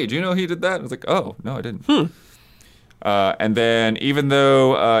 He's like, "Hey, do you know he did that?" I was like, "Oh, no, I didn't." And then even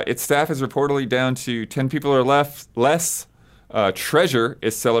though its staff is reportedly down to 10 people or less, Treasure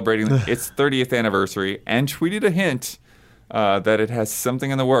is celebrating its 30th anniversary and tweeted a hint that it has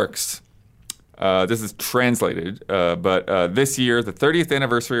something in the works. This is translated, but this year, the 30th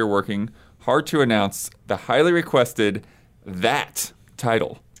anniversary, are working hard to announce the highly requested That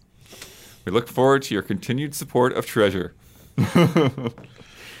title. We look forward to your continued support of Treasure.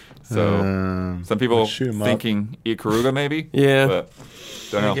 So, some people thinking Ikaruga maybe? Yeah. But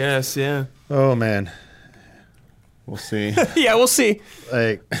don't know. I guess, yeah. Oh, man. We'll see. Yeah, we'll see.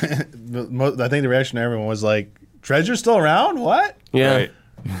 Like, I think the reaction to everyone was like, Treasure's still around? What? Yeah. Right.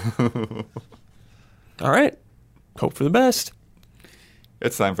 All right. Hope for the best.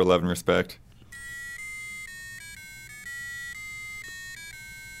 It's time for Love and Respect.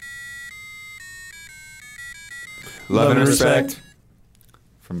 Love and Respect.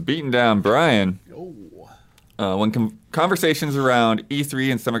 From Beaten Down Brian. When conversations around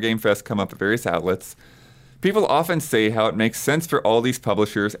E3 and Summer Game Fest come up at various outlets, people often say how it makes sense for all these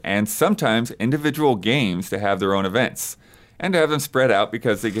publishers and sometimes individual games to have their own events and to have them spread out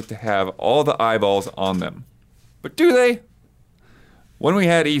because they get to have all the eyeballs on them. But do they? When we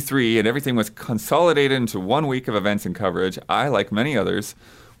had E3 and everything was consolidated into 1 week of events and coverage, I, like many others,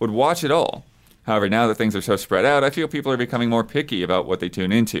 would watch it all. However, now that things are so spread out, I feel people are becoming more picky about what they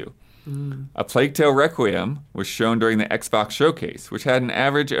tune into. A Plague Tale Requiem was shown during the Xbox Showcase, which had an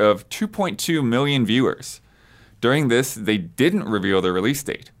average of 2.2 million viewers. During this, they didn't reveal the release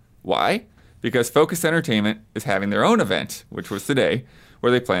date. Why? Because Focus Entertainment is having their own event, which was today,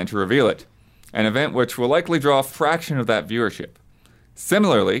 where they plan to reveal it. An event which will likely draw a fraction of that viewership.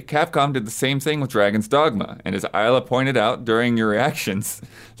 Similarly, Capcom did the same thing with Dragon's Dogma, and as Isla pointed out during your reactions,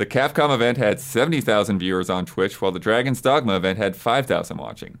 the Capcom event had 70,000 viewers on Twitch, while the Dragon's Dogma event had 5,000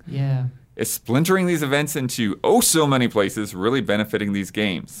 watching. Yeah. Is splintering these events into so many places really benefiting these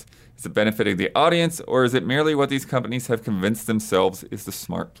games? Is it benefiting the audience, or is it merely what these companies have convinced themselves is the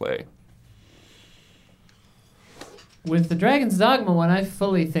smart play? with the Dragon's Dogma one, I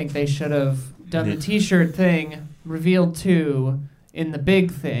fully think they should have done the T-shirt thing, revealed 2 in the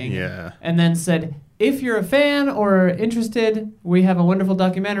big thing, and then said, if you're a fan or interested, we have a wonderful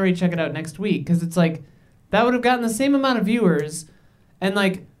documentary, check it out next week. Because it's like, that would have gotten the same amount of viewers. And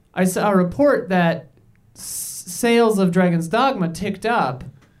like, I saw a report that sales of Dragon's Dogma ticked up.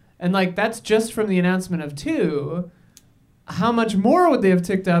 And like, that's just from the announcement of 2. How much more would they have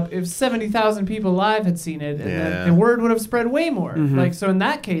ticked up if 70,000 people live had seen it? And the word would have spread way more. Like, so in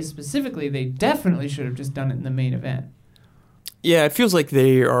that case specifically, they definitely should have just done it in the main event. Yeah, it feels like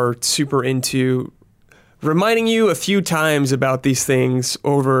they are super into reminding you a few times about these things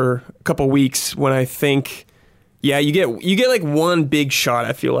over a couple weeks when I think, you get like one big shot,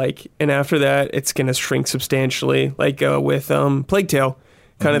 I feel like. And after that, it's going to shrink substantially. Like with Plague Tale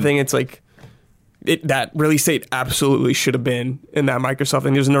kind of thing. It's like that release date absolutely should have been in that Microsoft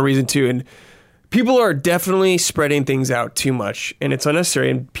thing. There's no reason to. And people are definitely spreading things out too much. And it's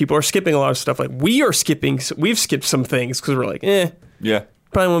unnecessary. And people are skipping a lot of stuff. Like we've skipped some things because we're like,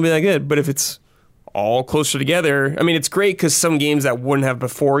 probably won't be that good. But if it's all closer together. I mean, it's great because some games that wouldn't have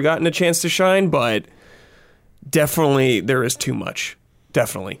before gotten a chance to shine, but definitely there is too much.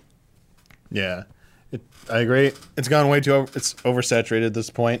 Definitely. Yeah, I agree. It's gone way too it's oversaturated at this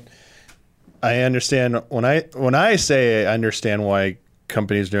point. I understand when I say I understand why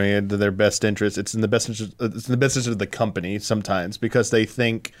companies doing it to their best interest. It's in the best interest. It's in the best interest of the company sometimes because they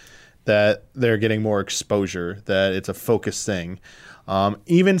think that they're getting more exposure, that it's a focused thing.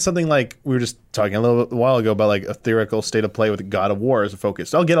 Even something like we were just talking a little while ago about like a theoretical state of play with God of War as a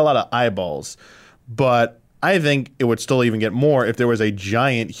focus. I'll get a lot of eyeballs, but I think it would still even get more if there was a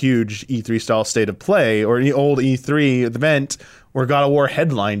giant, huge E3 style state of play or an old E3 event where God of War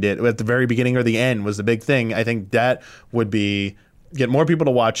headlined it at the very beginning or the end was the big thing. I think that would get more people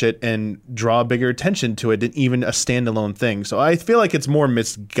to watch it and draw bigger attention to it than even a standalone thing. So I feel like it's more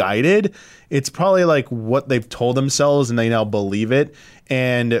misguided. It's probably like what they've told themselves and they now believe it.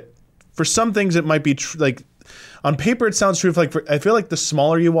 And for some things it might be like on paper it sounds true. I feel like the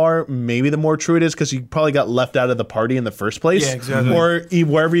smaller you are, maybe the more true it is because you probably got left out of the party in the first place. Yeah, exactly. Or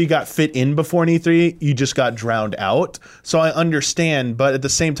wherever you got fit in before an E3, you just got drowned out. So I understand, but at the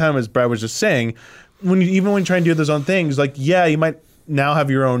same time, as Brad was just saying, when you try and do those own things, like, yeah, you might now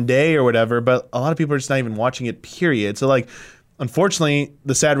have your own day or whatever, but a lot of people are just not even watching it, period. So, like, unfortunately,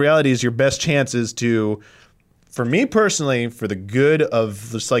 the sad reality is your best chance is to, for me personally, for the good of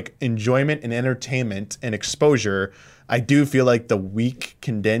just, like, enjoyment and entertainment and exposure, I do feel like the weak,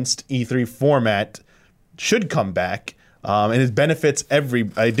 condensed E3 format should come back. And it benefits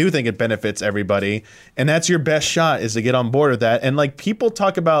I do think it benefits everybody. And that's your best shot is to get on board with that. And like people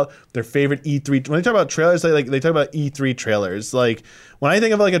talk about their favorite E3, when they talk about trailers, they talk about E3 trailers. Like when I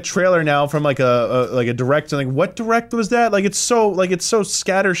think of like a trailer now from like a direct, like what direct was that? Like it's so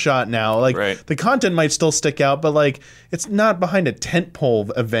scattershot now. Like the content might still stick out, but like it's not behind a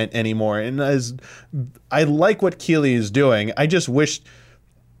tentpole event anymore. And as I like what Keighley is doing, I just wish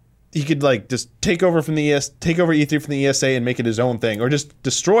he could like just take over E3 from the ESA and make it his own thing, or just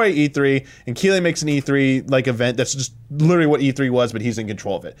destroy E3 and Keighley makes an E3 like event that's just literally what E3 was, but he's in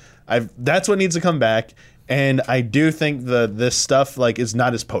control of it. That's what needs to come back, and I do think this stuff like is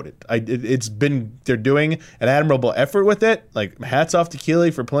not as potent. They're doing an admirable effort with it. Like hats off to Keighley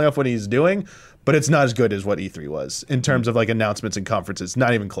for pulling off what he's doing, but it's not as good as what E3 was in terms of like announcements and conferences.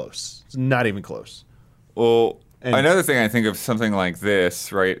 Not even close. It's not even close. Well. Another thing I think of something like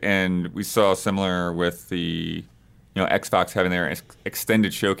this, right? And we saw similar with the, Xbox having their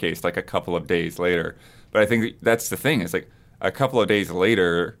extended showcase like a couple of days later. But I think that's the thing. It's like a couple of days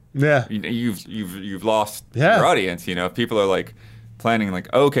later, you've lost your audience. People are like planning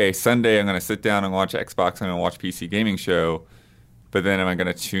like, okay, Sunday I'm going to sit down and watch Xbox. I'm going to watch PC Gaming Show. But then am I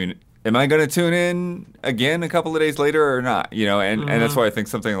going to tune in again a couple of days later or not? And that's why I think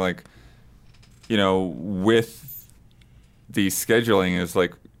something like, with the scheduling is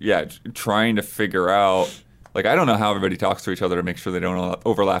like, trying to figure out, like, I don't know how everybody talks to each other to make sure they don't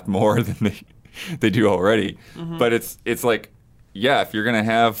overlap more than they do already. Mm-hmm. But it's like, if you're going to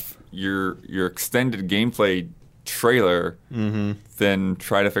have your extended gameplay trailer, then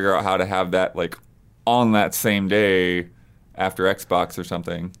try to figure out how to have that, like, on that same day after Xbox or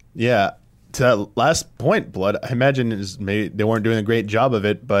something. Yeah. To that last point, Blood, I imagine maybe they weren't doing a great job of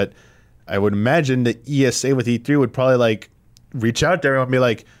it, but I would imagine the ESA with E3 would probably like reach out to everyone and be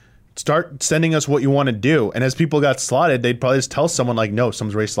like, start sending us what you want to do. And as people got slotted, they'd probably just tell someone like, no,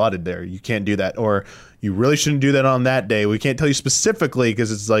 someone's already slotted there. You can't do that. Or you really shouldn't do that on that day. We can't tell you specifically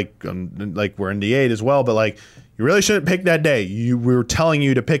because it's like we're NDA'd as well. But like, you really shouldn't pick that day. We were telling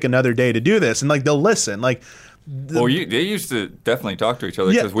you to pick another day to do this. And like, they'll listen. Like, Well, they used to definitely talk to each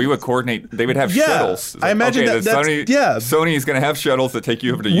other because we would coordinate. They would have shuttles. I imagine Sony is going to have shuttles that take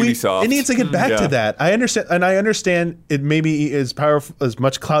you over to Ubisoft. It needs to get back to that. I understand it maybe as powerful as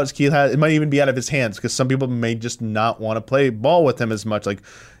much clout as Keith has. It might even be out of his hands because some people may just not want to play ball with him as much. Like,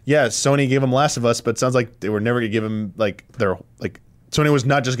 yeah, Sony gave him Last of Us, but it sounds like they were never going to give him Sony was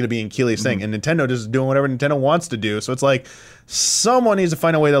not just going to be in Keighley's thing, and Nintendo just is doing whatever Nintendo wants to do. So it's like someone needs to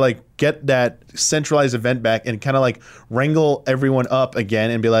find a way to like get that centralized event back and kind of like wrangle everyone up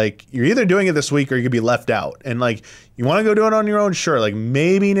again and be like, you're either doing it this week or you could be left out. And like, you want to go do it on your own, sure. Like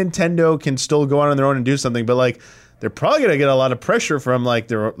maybe Nintendo can still go on their own and do something, but like they're probably going to get a lot of pressure from like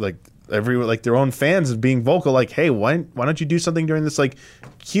their their own fans being vocal, like, hey, why don't you do something during this like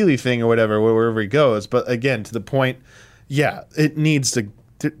Keighley thing or whatever, wherever he goes. But again, to the point. Yeah, it needs to.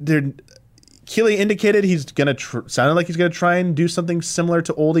 Keighley indicated he's gonna sounded like he's gonna try and do something similar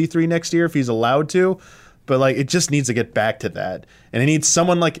to old E3 next year if he's allowed to, but like it just needs to get back to that, and it needs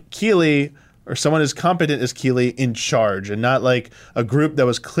someone like Keighley or someone as competent as Keighley in charge, and not like a group that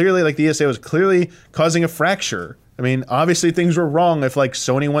was clearly like the ESA was clearly causing a fracture. I mean, obviously things were wrong if like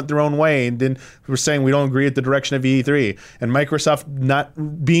Sony went their own way and then we're saying we don't agree with the direction of E3 and Microsoft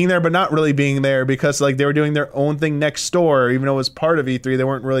not being there but not really being there because like they were doing their own thing next door even though it was part of E3 they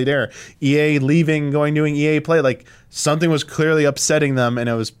weren't really there. EA leaving, doing EA Play, like something was clearly upsetting them and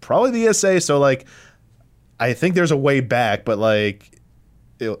it was probably the ESA. So like I think there's a way back, but like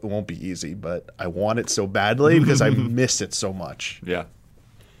it won't be easy, but I want it so badly because I miss it so much. Yeah.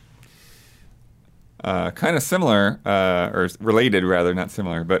 Kind of similar, or related rather, not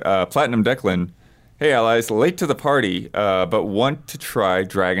similar, but Platinum Declan, hey allies, late to the party, but want to try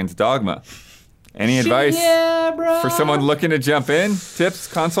Dragon's Dogma. Any advice for someone looking to jump in? Tips,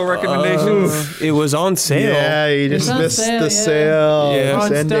 console recommendations? It was on sale. Yeah, you just missed the sale. Yeah.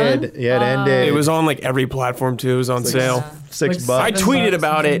 It ended. Yeah, it ended. It was on like every platform too. It was on sale. $6. I tweeted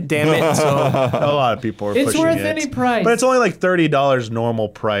about it. Damn it! So a lot of people are pushing it. It's worth any price. But it's only like $30 normal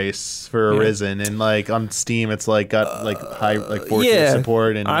price for Arisen, and like on Steam, it's like got like high like 4K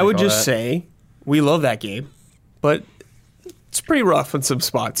support. And I would just say we love that game, but it's pretty rough in some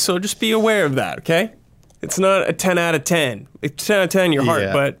spots. So just be aware of that. Okay, it's not a 10 out of 10. It's 10 out of 10 in your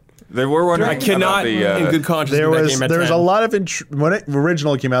heart, but. They were wondering. I cannot, in good conscience, there was a lot of when it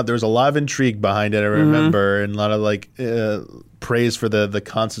originally came out. There was a lot of intrigue behind it. I remember, and a lot of like praise for the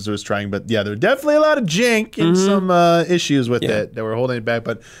concepts it was trying. But yeah, there were definitely a lot of jank and some issues with it that were holding it back.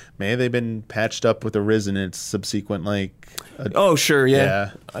 But maybe they've been patched up with Arisen and its subsequent like. Oh sure,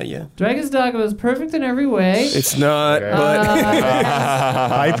 yeah. Dragon's Dogma was perfect in every way. It's not,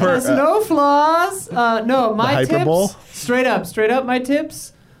 but there's no flaws. No, my Hyperbole? tips. Straight up, my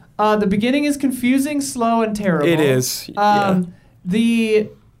tips. The beginning is confusing, slow, and terrible. It is.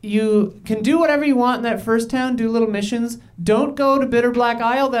 You can do whatever you want in that first town, do little missions. Don't go to Bitter Black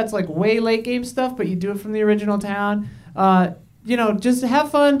Isle. That's like way late game stuff, but you do it from the original town. Just have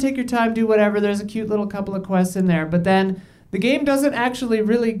fun, take your time, do whatever. There's a cute little couple of quests in there. But then the game doesn't actually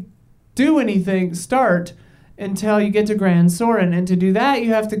really do anything, start, until you get to Grand Soren. And to do that,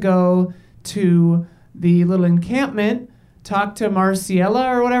 you have to go to the little encampment, talk to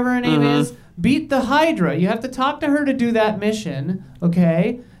Marciella or whatever her name is, beat the Hydra. You have to talk to her to do that mission,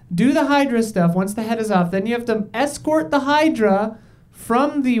 okay? Do the Hydra stuff once the head is off. Then you have to escort the Hydra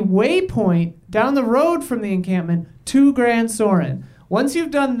from the waypoint down the road from the encampment to Grand Soren. Once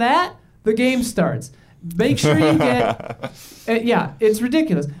you've done that, the game starts. Make sure you get... it's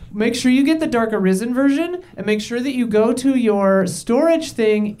ridiculous. Make sure you get the Dark Arisen version, and make sure that you go to your storage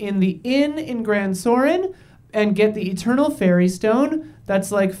thing in the inn in Grand Soren, and get the Eternal Fairy Stone.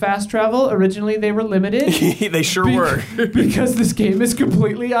 That's like fast travel. Originally, they were limited. They sure were. Because this game is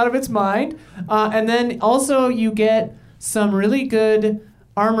completely out of its mind. And then also you get some really good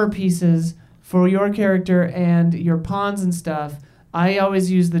armor pieces for your character and your pawns and stuff. I always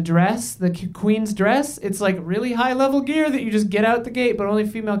use the dress, the queen's dress. It's like really high-level gear that you just get out the gate, but only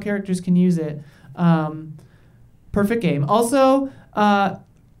female characters can use it. Perfect game. Also,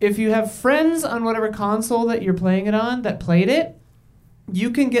 if you have friends on whatever console that you're playing it on that played it,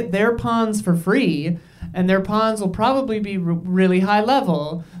 you can get their pawns for free, and their pawns will probably be really high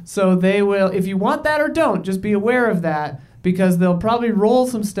level. So they will, if you want that or don't, just be aware of that, because they'll probably roll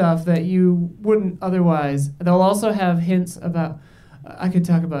some stuff that you wouldn't otherwise. They'll also have hints about, I could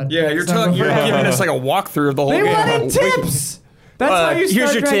talk about. Yeah, you're giving us like a walkthrough of the whole game. They wanted tips! That's how you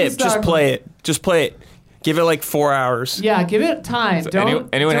start. Here's your tip, just play it. Give it like 4 hours. Yeah, give it time. So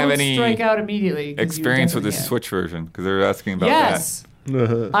don't have any strike out immediately. Experience with the Switch version? Because they're asking about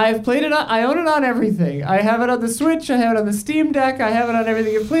that. I've played it. I own it on everything. I have it on the Switch. I have it on the Steam Deck. I have it on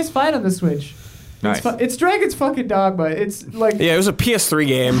everything. It plays fine on the Switch. Nice. It's Dragon's fucking Dogma. It's like Yeah, it was a PS3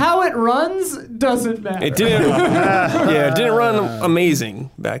 game. how it runs doesn't matter. It didn't. Yeah, it didn't run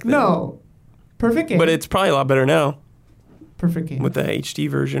amazing back then. No. Perfect game. But it's probably a lot better now perfect game. with the HD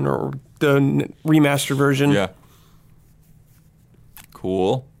version or the remastered version. Yeah.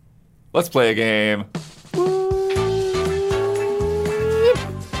 Cool. Let's play a game.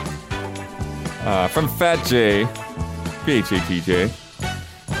 From Fat J, PHATJ.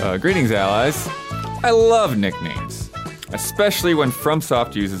 Greetings, allies. I love nicknames, especially when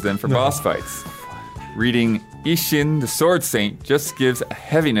FromSoft uses them for boss fights. Reading Ishin the Sword Saint just gives a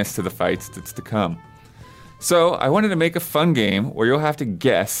heaviness to the fights that's to come. So I wanted to make a fun game where you'll have to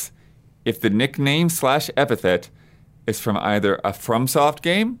guess if the nickname/epithet is from either a FromSoft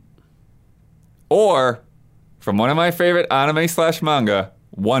game or from one of my favorite anime/manga,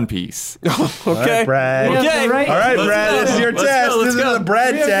 One Piece. All Okay. right, Brad. We have Okay. the right- All right, Let's Brad. go. This is your Let's test. go, let's This go. is the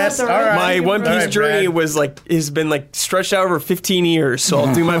Brad We have got test. the All right- right. My One All Piece right, journey Brad. has been stretched out over 15 years, so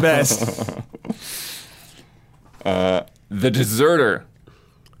I'll do my best. The Deserter.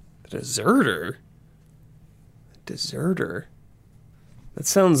 Deserter? Deserter? That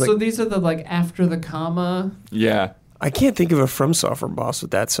sounds like... So these are the like after the comma. Yeah. I can't think of a FromSoftware boss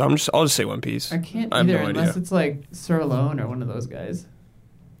with that, so I'll just say One Piece. I can't I have either no unless idea. it's like Sir Alone or one of those guys.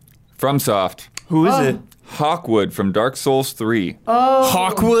 FromSoft. Who is Oh. it? Hawkwood from Dark Souls 3. Oh,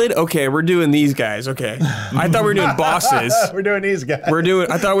 Hawkwood? Okay, we're doing these guys. Okay. I thought we were doing bosses. We're doing these guys.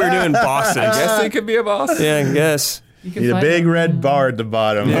 I thought we were doing bosses. Guess they could be a boss. Yeah, I guess. you can Need a find big them. red bar at the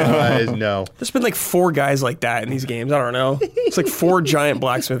bottom. Otherwise, no. There's been like 4 guys like that in these games. I don't know. It's like 4 giant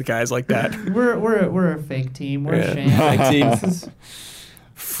blacksmith guys like that. We're a fake team. We're Yeah. a sham. Fake team. This is-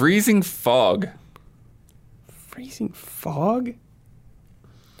 Freezing Fog. Freezing fog?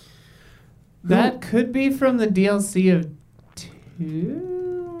 that could be from the DLC of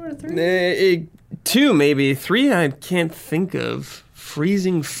 2 or 3. 2 maybe. 3 I can't think of.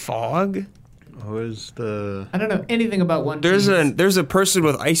 Freezing fog? What was the... I don't know anything about One Piece. There's a person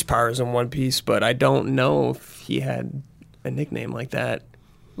with ice powers in One Piece, but I don't know if he had a nickname like that.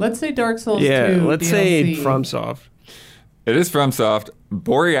 Let's say Dark Souls 2. Yeah, let's say DLC. FromSoft. It is FromSoft.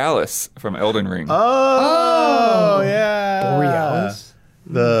 Borealis from Elden Ring. Oh, yeah. Borealis?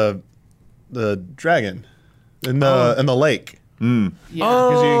 The dragon in the lake. Yeah.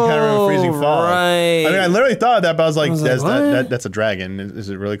 Because you kind of remember freezing fog. Right. I mean, I literally thought of that, but I was like, was like, what? that's a dragon. Is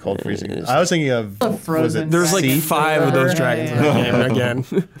it really called freezing? I was thinking of A frozen There's like sea 5 of those forever. dragons in Yeah, that yeah. game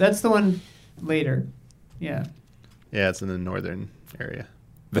again. That's the one later. Yeah. Yeah, it's in the northern area.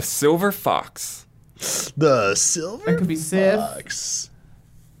 The Silver Fox. The silver That could be Sif. fox.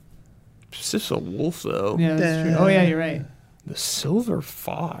 It's just a wolf, though. Yeah, that's true. Oh, yeah, you're right. The Silver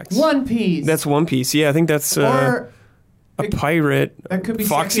Fox. One Piece. That's One Piece. Yeah, I think that's or a pirate. that could be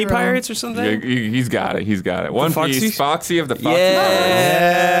Foxy Sekiro. Pirates or Yeah, something? he's got it. He's got it. One Foxy? Piece. Foxy of the Foxy.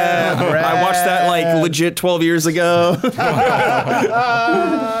 Yeah. Brad. I watched that like legit 12 years ago.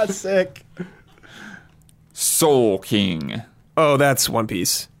 Ah, sick. Soul King. Oh, that's One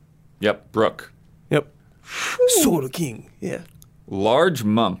Piece. Yep. Brook. Yep. Soul King. Yeah. Large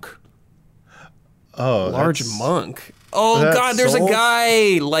Monk. Oh, Large that's- monk. Oh That's God, there's Soul? a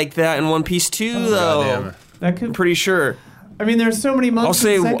guy like that in One Piece too, though. Goddamn. That I'm could. pretty sure. I mean, there's so many monks. I'll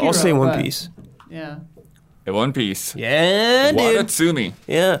say in Sekiro, One but- Piece. Yeah. In One Piece. Yeah, dude. Watatsumi.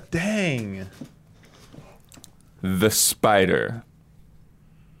 Yeah. Dang. The Spider.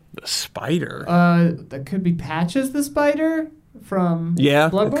 The spider. That could be Patches the Spider from. Yeah,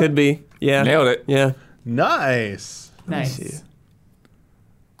 Bloodborne? it could be. Yeah. Nailed it. Yeah. Nice. Nice. see.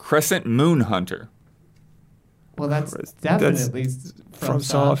 Crescent Moon Hunter. Well, that's That's definitely From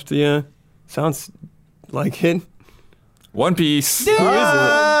Soft. Yeah. Sounds like it. One Piece.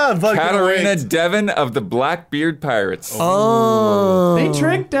 Ah, fucking Katarina wait. Devon of the Blackbeard Pirates. Oh. They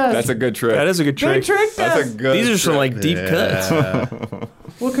tricked us. That's a good trick. That is a good They trick. tricked That's us. a good These are some trick. like deep cuts. Yeah.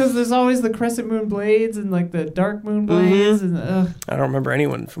 Well, because there's always the Crescent Moon Blades and like the Dark Moon Blades and I don't remember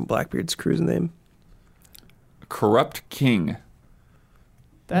anyone from Blackbeard's crew's name. Corrupt King.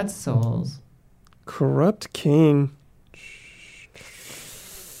 that's Souls, Corrupt King.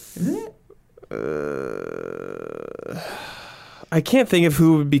 isn't it? I can't think of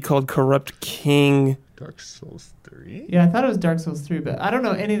who would be called Corrupt King. Dark Souls 3? Yeah, I thought it was Dark Souls 3, but I don't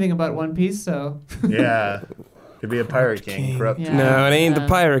know anything about One Piece, so Yeah. Could be a pirate king. King. Corrupt. Yeah. No, it ain't the Yeah.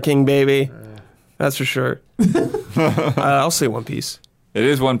 Pirate King, baby. That's for sure. I'll say One Piece. It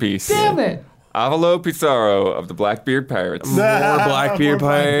is One Piece. damn it. Avalo Pizarro of the Blackbeard Pirates. More Blackbeard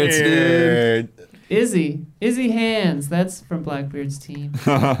pirates, dude. Izzy Hands, that's from Blackbeard's team.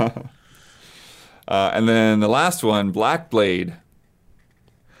 And then the last one, Blackblade.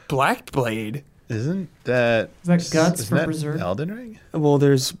 Blackblade. Isn't that... Is that Guts isn't for that Berserk? Elden Ring? Well,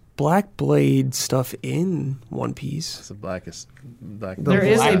 there's Black Blade stuff in One Piece. It's the blackest... Black There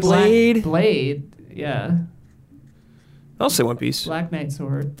is a Black Black Blade? Blade. Yeah. I'll say One Piece. Black Knight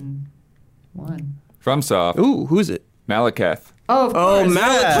Sword. And one. FromSoft, Ooh, who's it? Malekith. Oh, of Oh, course.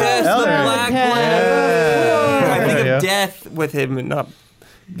 Malekith, the Elden Ring. Black Malekith. Blade. I think Yeah. of death with him and not...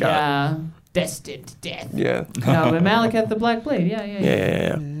 Yeah. Destined to death. Yeah. No, but Malekith the Black Blade. Yeah.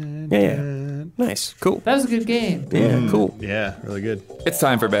 Yeah. Nice. Cool. That was a good game. Yeah, cool. Yeah, really good. It's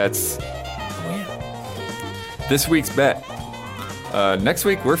time for bets. This week's bet. Next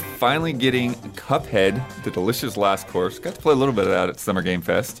week, we're finally getting Cuphead, the delicious last course. Got to play a little bit of that at Summer Game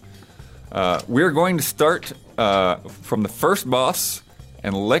Fest. We're going to start from the first boss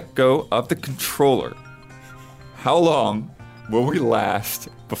and let go of the controller. How long will we last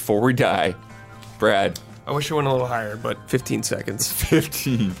before we die? Brad. I wish I went a little higher, but 15 seconds.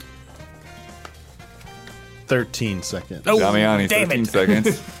 15. 13 seconds. Oh, Damiani, damn 13 it.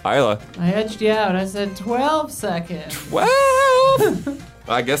 seconds. Isla. I edged you out. I said 12 seconds. 12.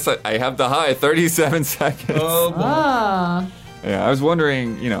 I guess I have the high, 37 seconds. Oh, boy. Ah, Yeah, I was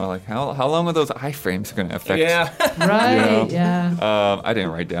wondering, like how long are those iframes going to affect? Yeah. right. Yeah. I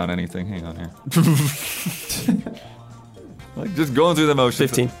didn't write down anything. Hang on here. Like just going through the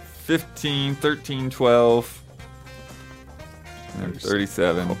motions. 15, 13, 12, and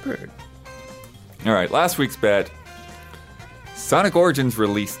 37. All right, last week's bet. Sonic Origins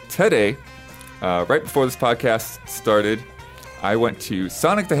released today. Right before this podcast started, I went to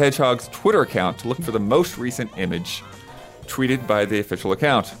Sonic the Hedgehog's Twitter account to look for the most recent image tweeted by the official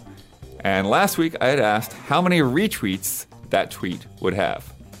account. And last week, I had asked how many retweets that tweet would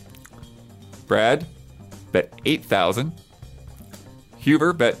have. Brad bet 8,000.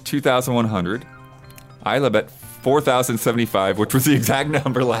 Huber bet 2,100. Isla bet 4,075, which was the exact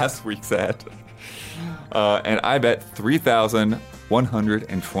number last week said. And I bet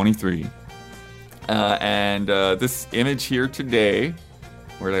 3,123. And this image here today,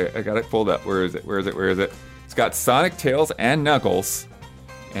 I got it pulled up. Where is it? It's got Sonic, Tails, and Knuckles.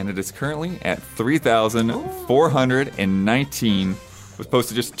 And it is currently at 3,419. Was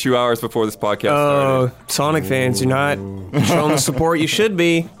posted just 2 hours before this podcast started. Oh, Sonic fans, you're not showing the support you should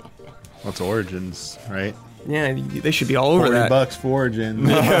be. What's Origins, right? Yeah, they should be all over that. $40 for Origins.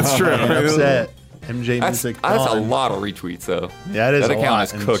 Yeah, that's true. Upset. MJ That's Music. a gone. lot of retweets, though. Yeah, it is That a account lot.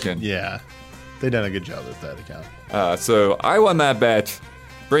 is And cooking. Yeah. They've done a good job with that account. So I won that bet,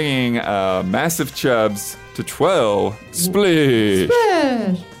 bringing Massive Chubs to 12. Splish.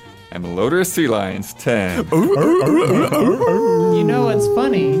 Splash. And Melodorous Sea Lions 10. You know what's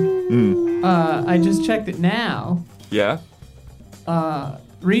funny? I just checked it now. Yeah?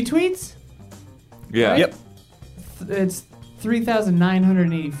 Retweets? Yeah. Right? Yep. It's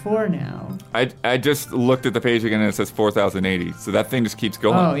 3,984 now. I just looked at the page again and it says 4,080. So that thing just keeps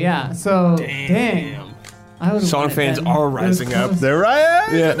going. Oh, yeah. So, dang. I would've Sonic won it fans then. are It was rising up. close. They're right.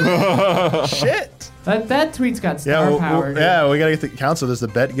 Yeah. Shit. That tweet's got star power. we gotta get the count. So does the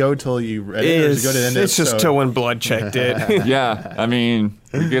bet go till you read it, or does it go to the end? It's just so- till when Blood checked it. Yeah. I mean,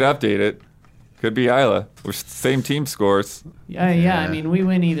 we could update it. Could be Isla. We're same team scores. Yeah. I mean, we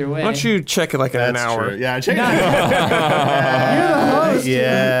win either way. Why don't you check it like in an That's hour? true. Yeah, check No. it out. You're the host.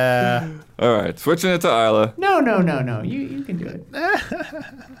 Yeah. All right. Switching it to Isla. No. You can do it.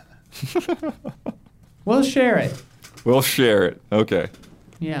 We'll share it. We'll share it. Okay.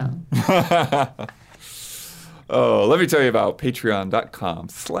 Yeah. Oh, let me tell you about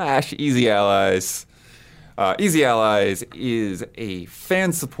patreon.com/EasyAllies. Easy Allies is a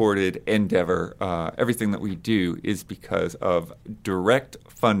fan-supported endeavor. Everything that we do is because of direct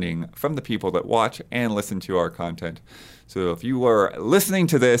funding from the people that watch and listen to our content. So if you are listening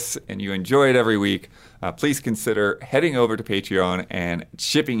to this and you enjoy it every week, please consider heading over to Patreon and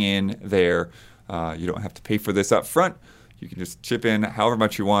chipping in there. You don't have to pay for this up front. You can just chip in however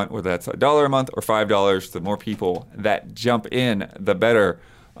much you want, whether that's $1 a month or $5. The more people that jump in, the better.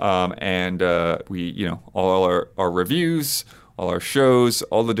 We, all our reviews, all our shows,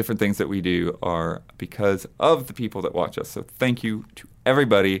 all the different things that we do are because of the people that watch us. So thank you to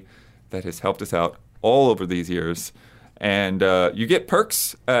everybody that has helped us out all over these years. And you get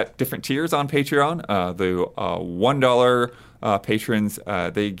perks at different tiers on Patreon. The $1 patrons,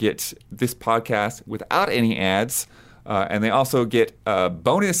 they get this podcast without any ads. And they also get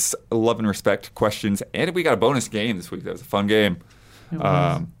bonus love and respect questions. And we got a bonus game this week. That was a fun game.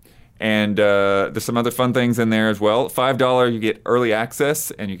 And there's some other fun things in there as well. $5, you get early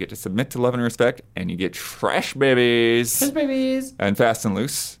access, and you get to submit to Love and Respect, and you get Trash Babies. Trash Babies. And Fast and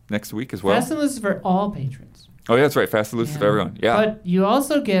Loose next week as well. Fast and Loose is for all patrons. Oh, yeah, that's right. Fast and loose for everyone. Yeah. But you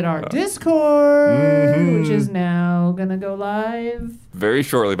also get our Discord, which is now going to go live very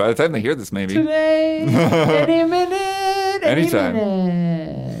shortly. By the time they hear this, maybe. today, any minute, Anytime.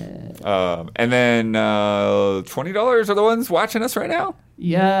 minute. And then $20 are the ones watching us right now?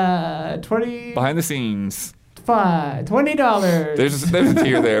 Yeah, 20. Behind the scenes. $20. There's a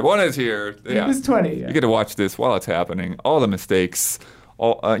tier there. One is here. Yeah. It's 20. Yeah. You get to watch this while it's happening. All the mistakes.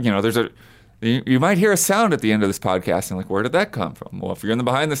 All you might hear a sound at the end of this podcast and like, where did that come from? Well, if you're in the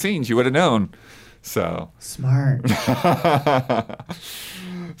behind the scenes, you would have known. So Smart.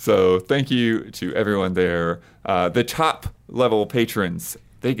 So thank you to everyone there. The top level patrons,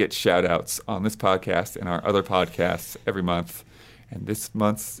 they get shout outs on this podcast and our other podcasts every month. And this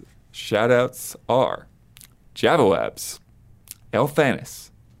month's shout outs are Javawebs, Elthanis,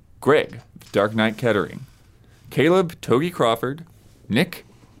 Greg, Dark Knight Kettering, Caleb, Togi Crawford, Nick,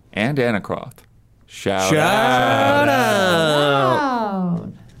 and Anacroft. Shout out.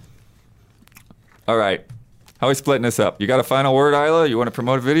 Wow. All right. How are we splitting this up? You got a final word, Isla? You want to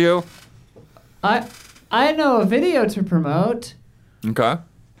promote a video? I know a video to promote. Okay.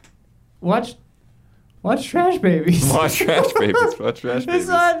 Watch Trash Babies. Watch Trash Babies. Watch Trash Babies.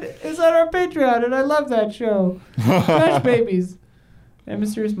 It's on our Patreon, and I love that show. Trash Babies and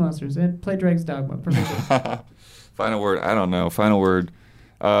Mysterious Monsters and Play Dragon's Dogma. Perfect. Final word. I don't know. Final word.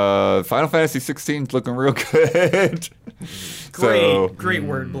 Final Fantasy 16 is looking real good. Great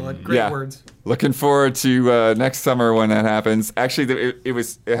word, Blood. Great words. Looking forward to next summer when that happens. Actually,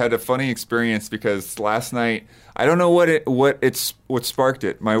 it had a funny experience because last night, I don't know what sparked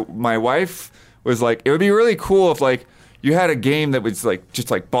it. My wife was like, it would be really cool if like you had a game that was like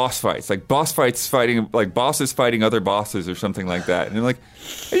just like boss fights fighting like bosses fighting other bosses or something like that. And I'm like,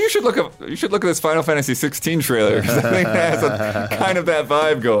 hey, you should look at this Final Fantasy 16 trailer because I think it has kind of that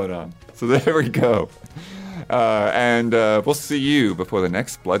vibe going on. So there we go. And we'll see you before the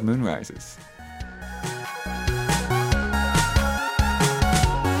next Blood Moon rises.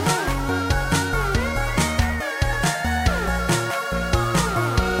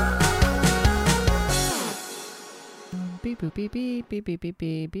 Beep boop beep beep beep beep beep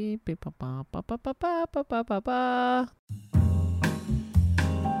beep beep beep ba ba ba ba ba ba ba ba ba.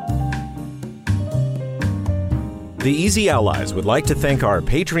 The Easy Allies would like to thank our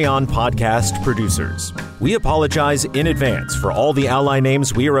Patreon podcast producers. We apologize in advance for all the ally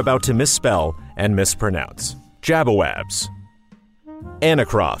names we are about to misspell and mispronounce. Jabawabs,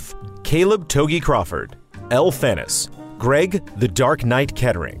 Anacroft, Caleb Togi Crawford, Elthanis, Greg the Dark Knight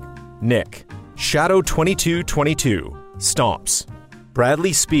Kettering, Nick, Shadow 2222, Stomps,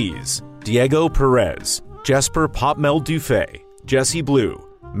 Bradley Spees, Diego Perez, Jesper Popmel Dufay, Jesse Blue,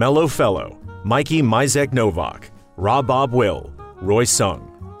 Mellow Fellow, Mikey Mizek Novak, Rob Bob Will, Roy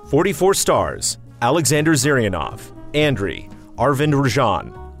Sung, 44 stars, Alexander Zirianov, Andri, Arvind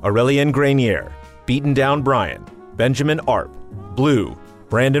Rajan, Aurelien Grenier, Beaten Down Brian, Benjamin Arp, Blue,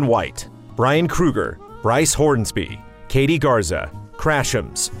 Brandon White, Brian Kruger, Bryce Hornsby, Katie Garza,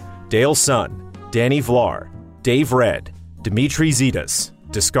 Crashams, Dale Sun, Danny Vlar, Dave Red, Dimitri Zitas,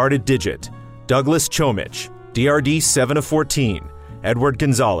 Discarded Digit, Douglas Chomich, DRD 7 of 14, Edward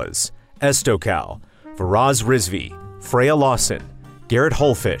Gonzalez, Estocal, Faraz Rizvi, Freya Lawson, Garrett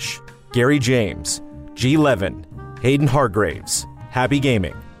Holfish, Gary James, G. Levin, Hayden Hargraves, Happy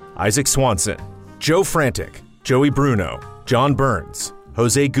Gaming, Isaac Swanson, Joe Frantic, Joey Bruno, John Burns,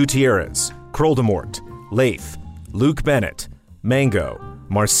 Jose Gutierrez, Kroldemort, Laith, Luke Bennett, Mango,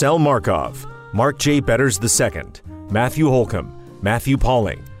 Marcel Markov, Mark J. Betters II, Matthew Holcomb, Matthew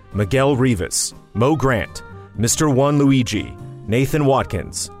Pauling, Miguel Rivas, Mo Grant, Mr. One Luigi, Nathan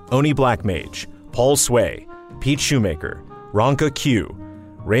Watkins, Oni Blackmage, Paul Sway, Pete Shoemaker, Ronka Q,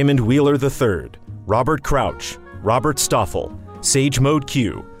 Raymond Wheeler III, Robert Crouch, Robert Stoffel, Sage Mode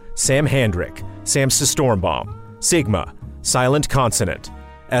Q, Sam Handrick, Samsa Stormbaum, Sigma, Silent Consonant,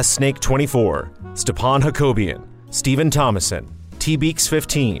 S Snake 24, Stepan Hakobian, Stephen Thomason, T Beaks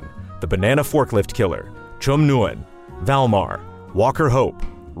 15, The Banana Forklift Killer, Chum Nguyen, Valmar, Walker Hope,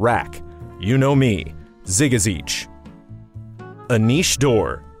 Rack, You Know Me, Zigazich, Anish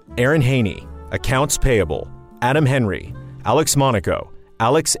Door, Aaron Haney, Accounts Payable, Adam Henry, Alex Monaco,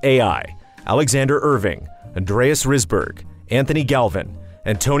 Alex AI, Alexander Irving, Andreas Risberg, Anthony Galvin,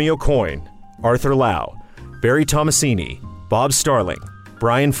 Antonio Coyne, Arthur Lau, Barry Tomasini, Bob Starling,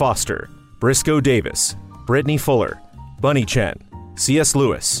 Brian Foster, Briscoe Davis, Brittany Fuller, Bunny Chen, C.S.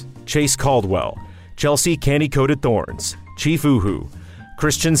 Lewis, Chase Caldwell, Chelsea Candy Coated Thorns, Chief Uhu,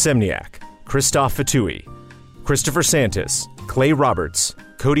 Christian Semniak, Christoph Fatui, Christopher Santis, Clay Roberts,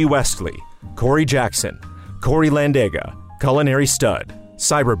 Cody Westley, Corey Jackson, Corey Landega, Culinary Stud,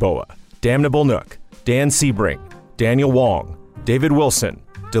 Cyberboa, Damnable Nook, Dan Sebring, Daniel Wong, David Wilson,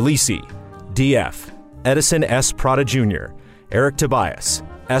 DeLisi, DF, Edison S. Prada Jr., Eric Tobias,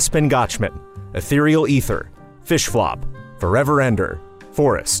 Espen Gotchman, Ethereal Ether, Fishflop, Forever Ender,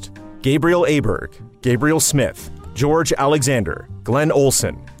 Forrest, Gabriel Aberg, Gabriel Smith, George Alexander, Glenn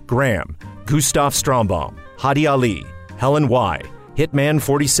Olson, Graham, Gustav Strombaum, Hadi Ali, Helen Y., Hitman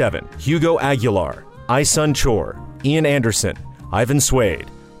 47, Hugo Aguilar, Isun Chor, Ian Anderson, Ivan Swade,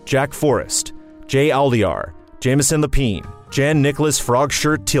 Jack Forrest, Jay Aldiar, Jameson Lapine, Jan Nicholas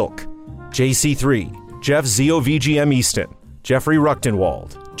Frogshirt Tilk, JC3, Jeff ZOVGM Easton, Jeffrey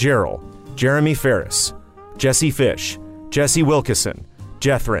Ruchtenwald, Gerald, Jeremy Ferris, Jesse Fish, Jesse Wilkison,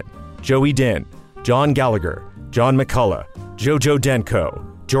 Jethrin, Joey Din, John Gallagher, John McCullough, Jojo Denko,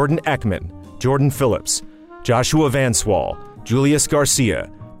 Jordan Ekman, Jordan Phillips, Joshua Vanswall, Julius Garcia,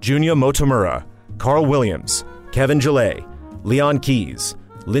 Junya Motomura, Carl Williams, Kevin Gillet, Leon Keys,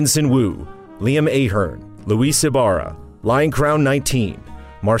 Linson Wu, Liam Ahern, Luis Ibarra, Lion Crown 19,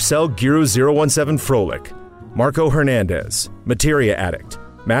 Marcel Giru 017 Froelich, Marco Hernandez, Materia Addict,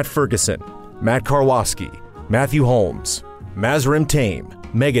 Matt Ferguson, Matt Karwoski, Matthew Holmes, Mazrim Tame,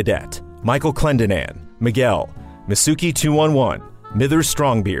 Megadet, Michael Clendenan, Miguel, Misuki 211, Mither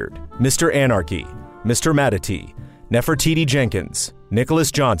Strongbeard, Mr. Anarchy, Mr. Matati, Nefertiti Jenkins,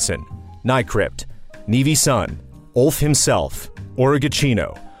 Nicholas Johnson, Nycrypt, Nevi Sun, Ulf himself,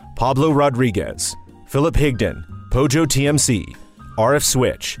 Origachino, Pablo Rodriguez, Philip Higdon, Pojo TMC, RF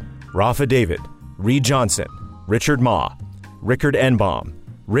Switch, Rafa David, Reed Johnson, Richard Ma, Rickard Enbaum,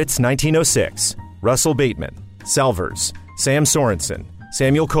 Ritz 1906, Russell Bateman, Salvers, Sam Sorensen,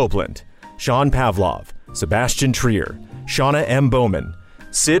 Samuel Copeland, Sean Pavlov, Sebastian Trier, Shauna M. Bowman,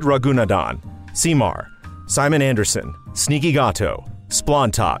 Sid Raghunandan, Seymour, Simon Anderson, Sneaky Gato,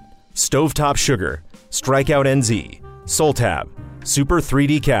 Splontot, Stovetop Sugar, Strikeout NZ, Soltab, Super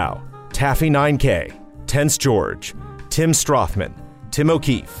 3D Cow, Taffy 9K, Tense George, Tim Strothman, Tim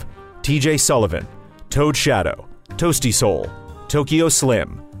O'Keefe, TJ Sullivan, Toad Shadow, Toasty Soul, Tokyo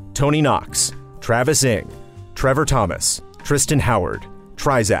Slim, Tony Knox, Travis Ing, Trevor Thomas, Tristan Howard,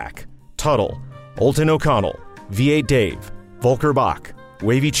 Trizac, Tuttle, Olton O'Connell, V8 Dave, Volker Bach,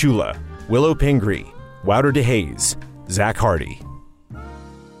 Wavy Chula, Willow Pingree, Wouter DeHaze, Zach Hardy.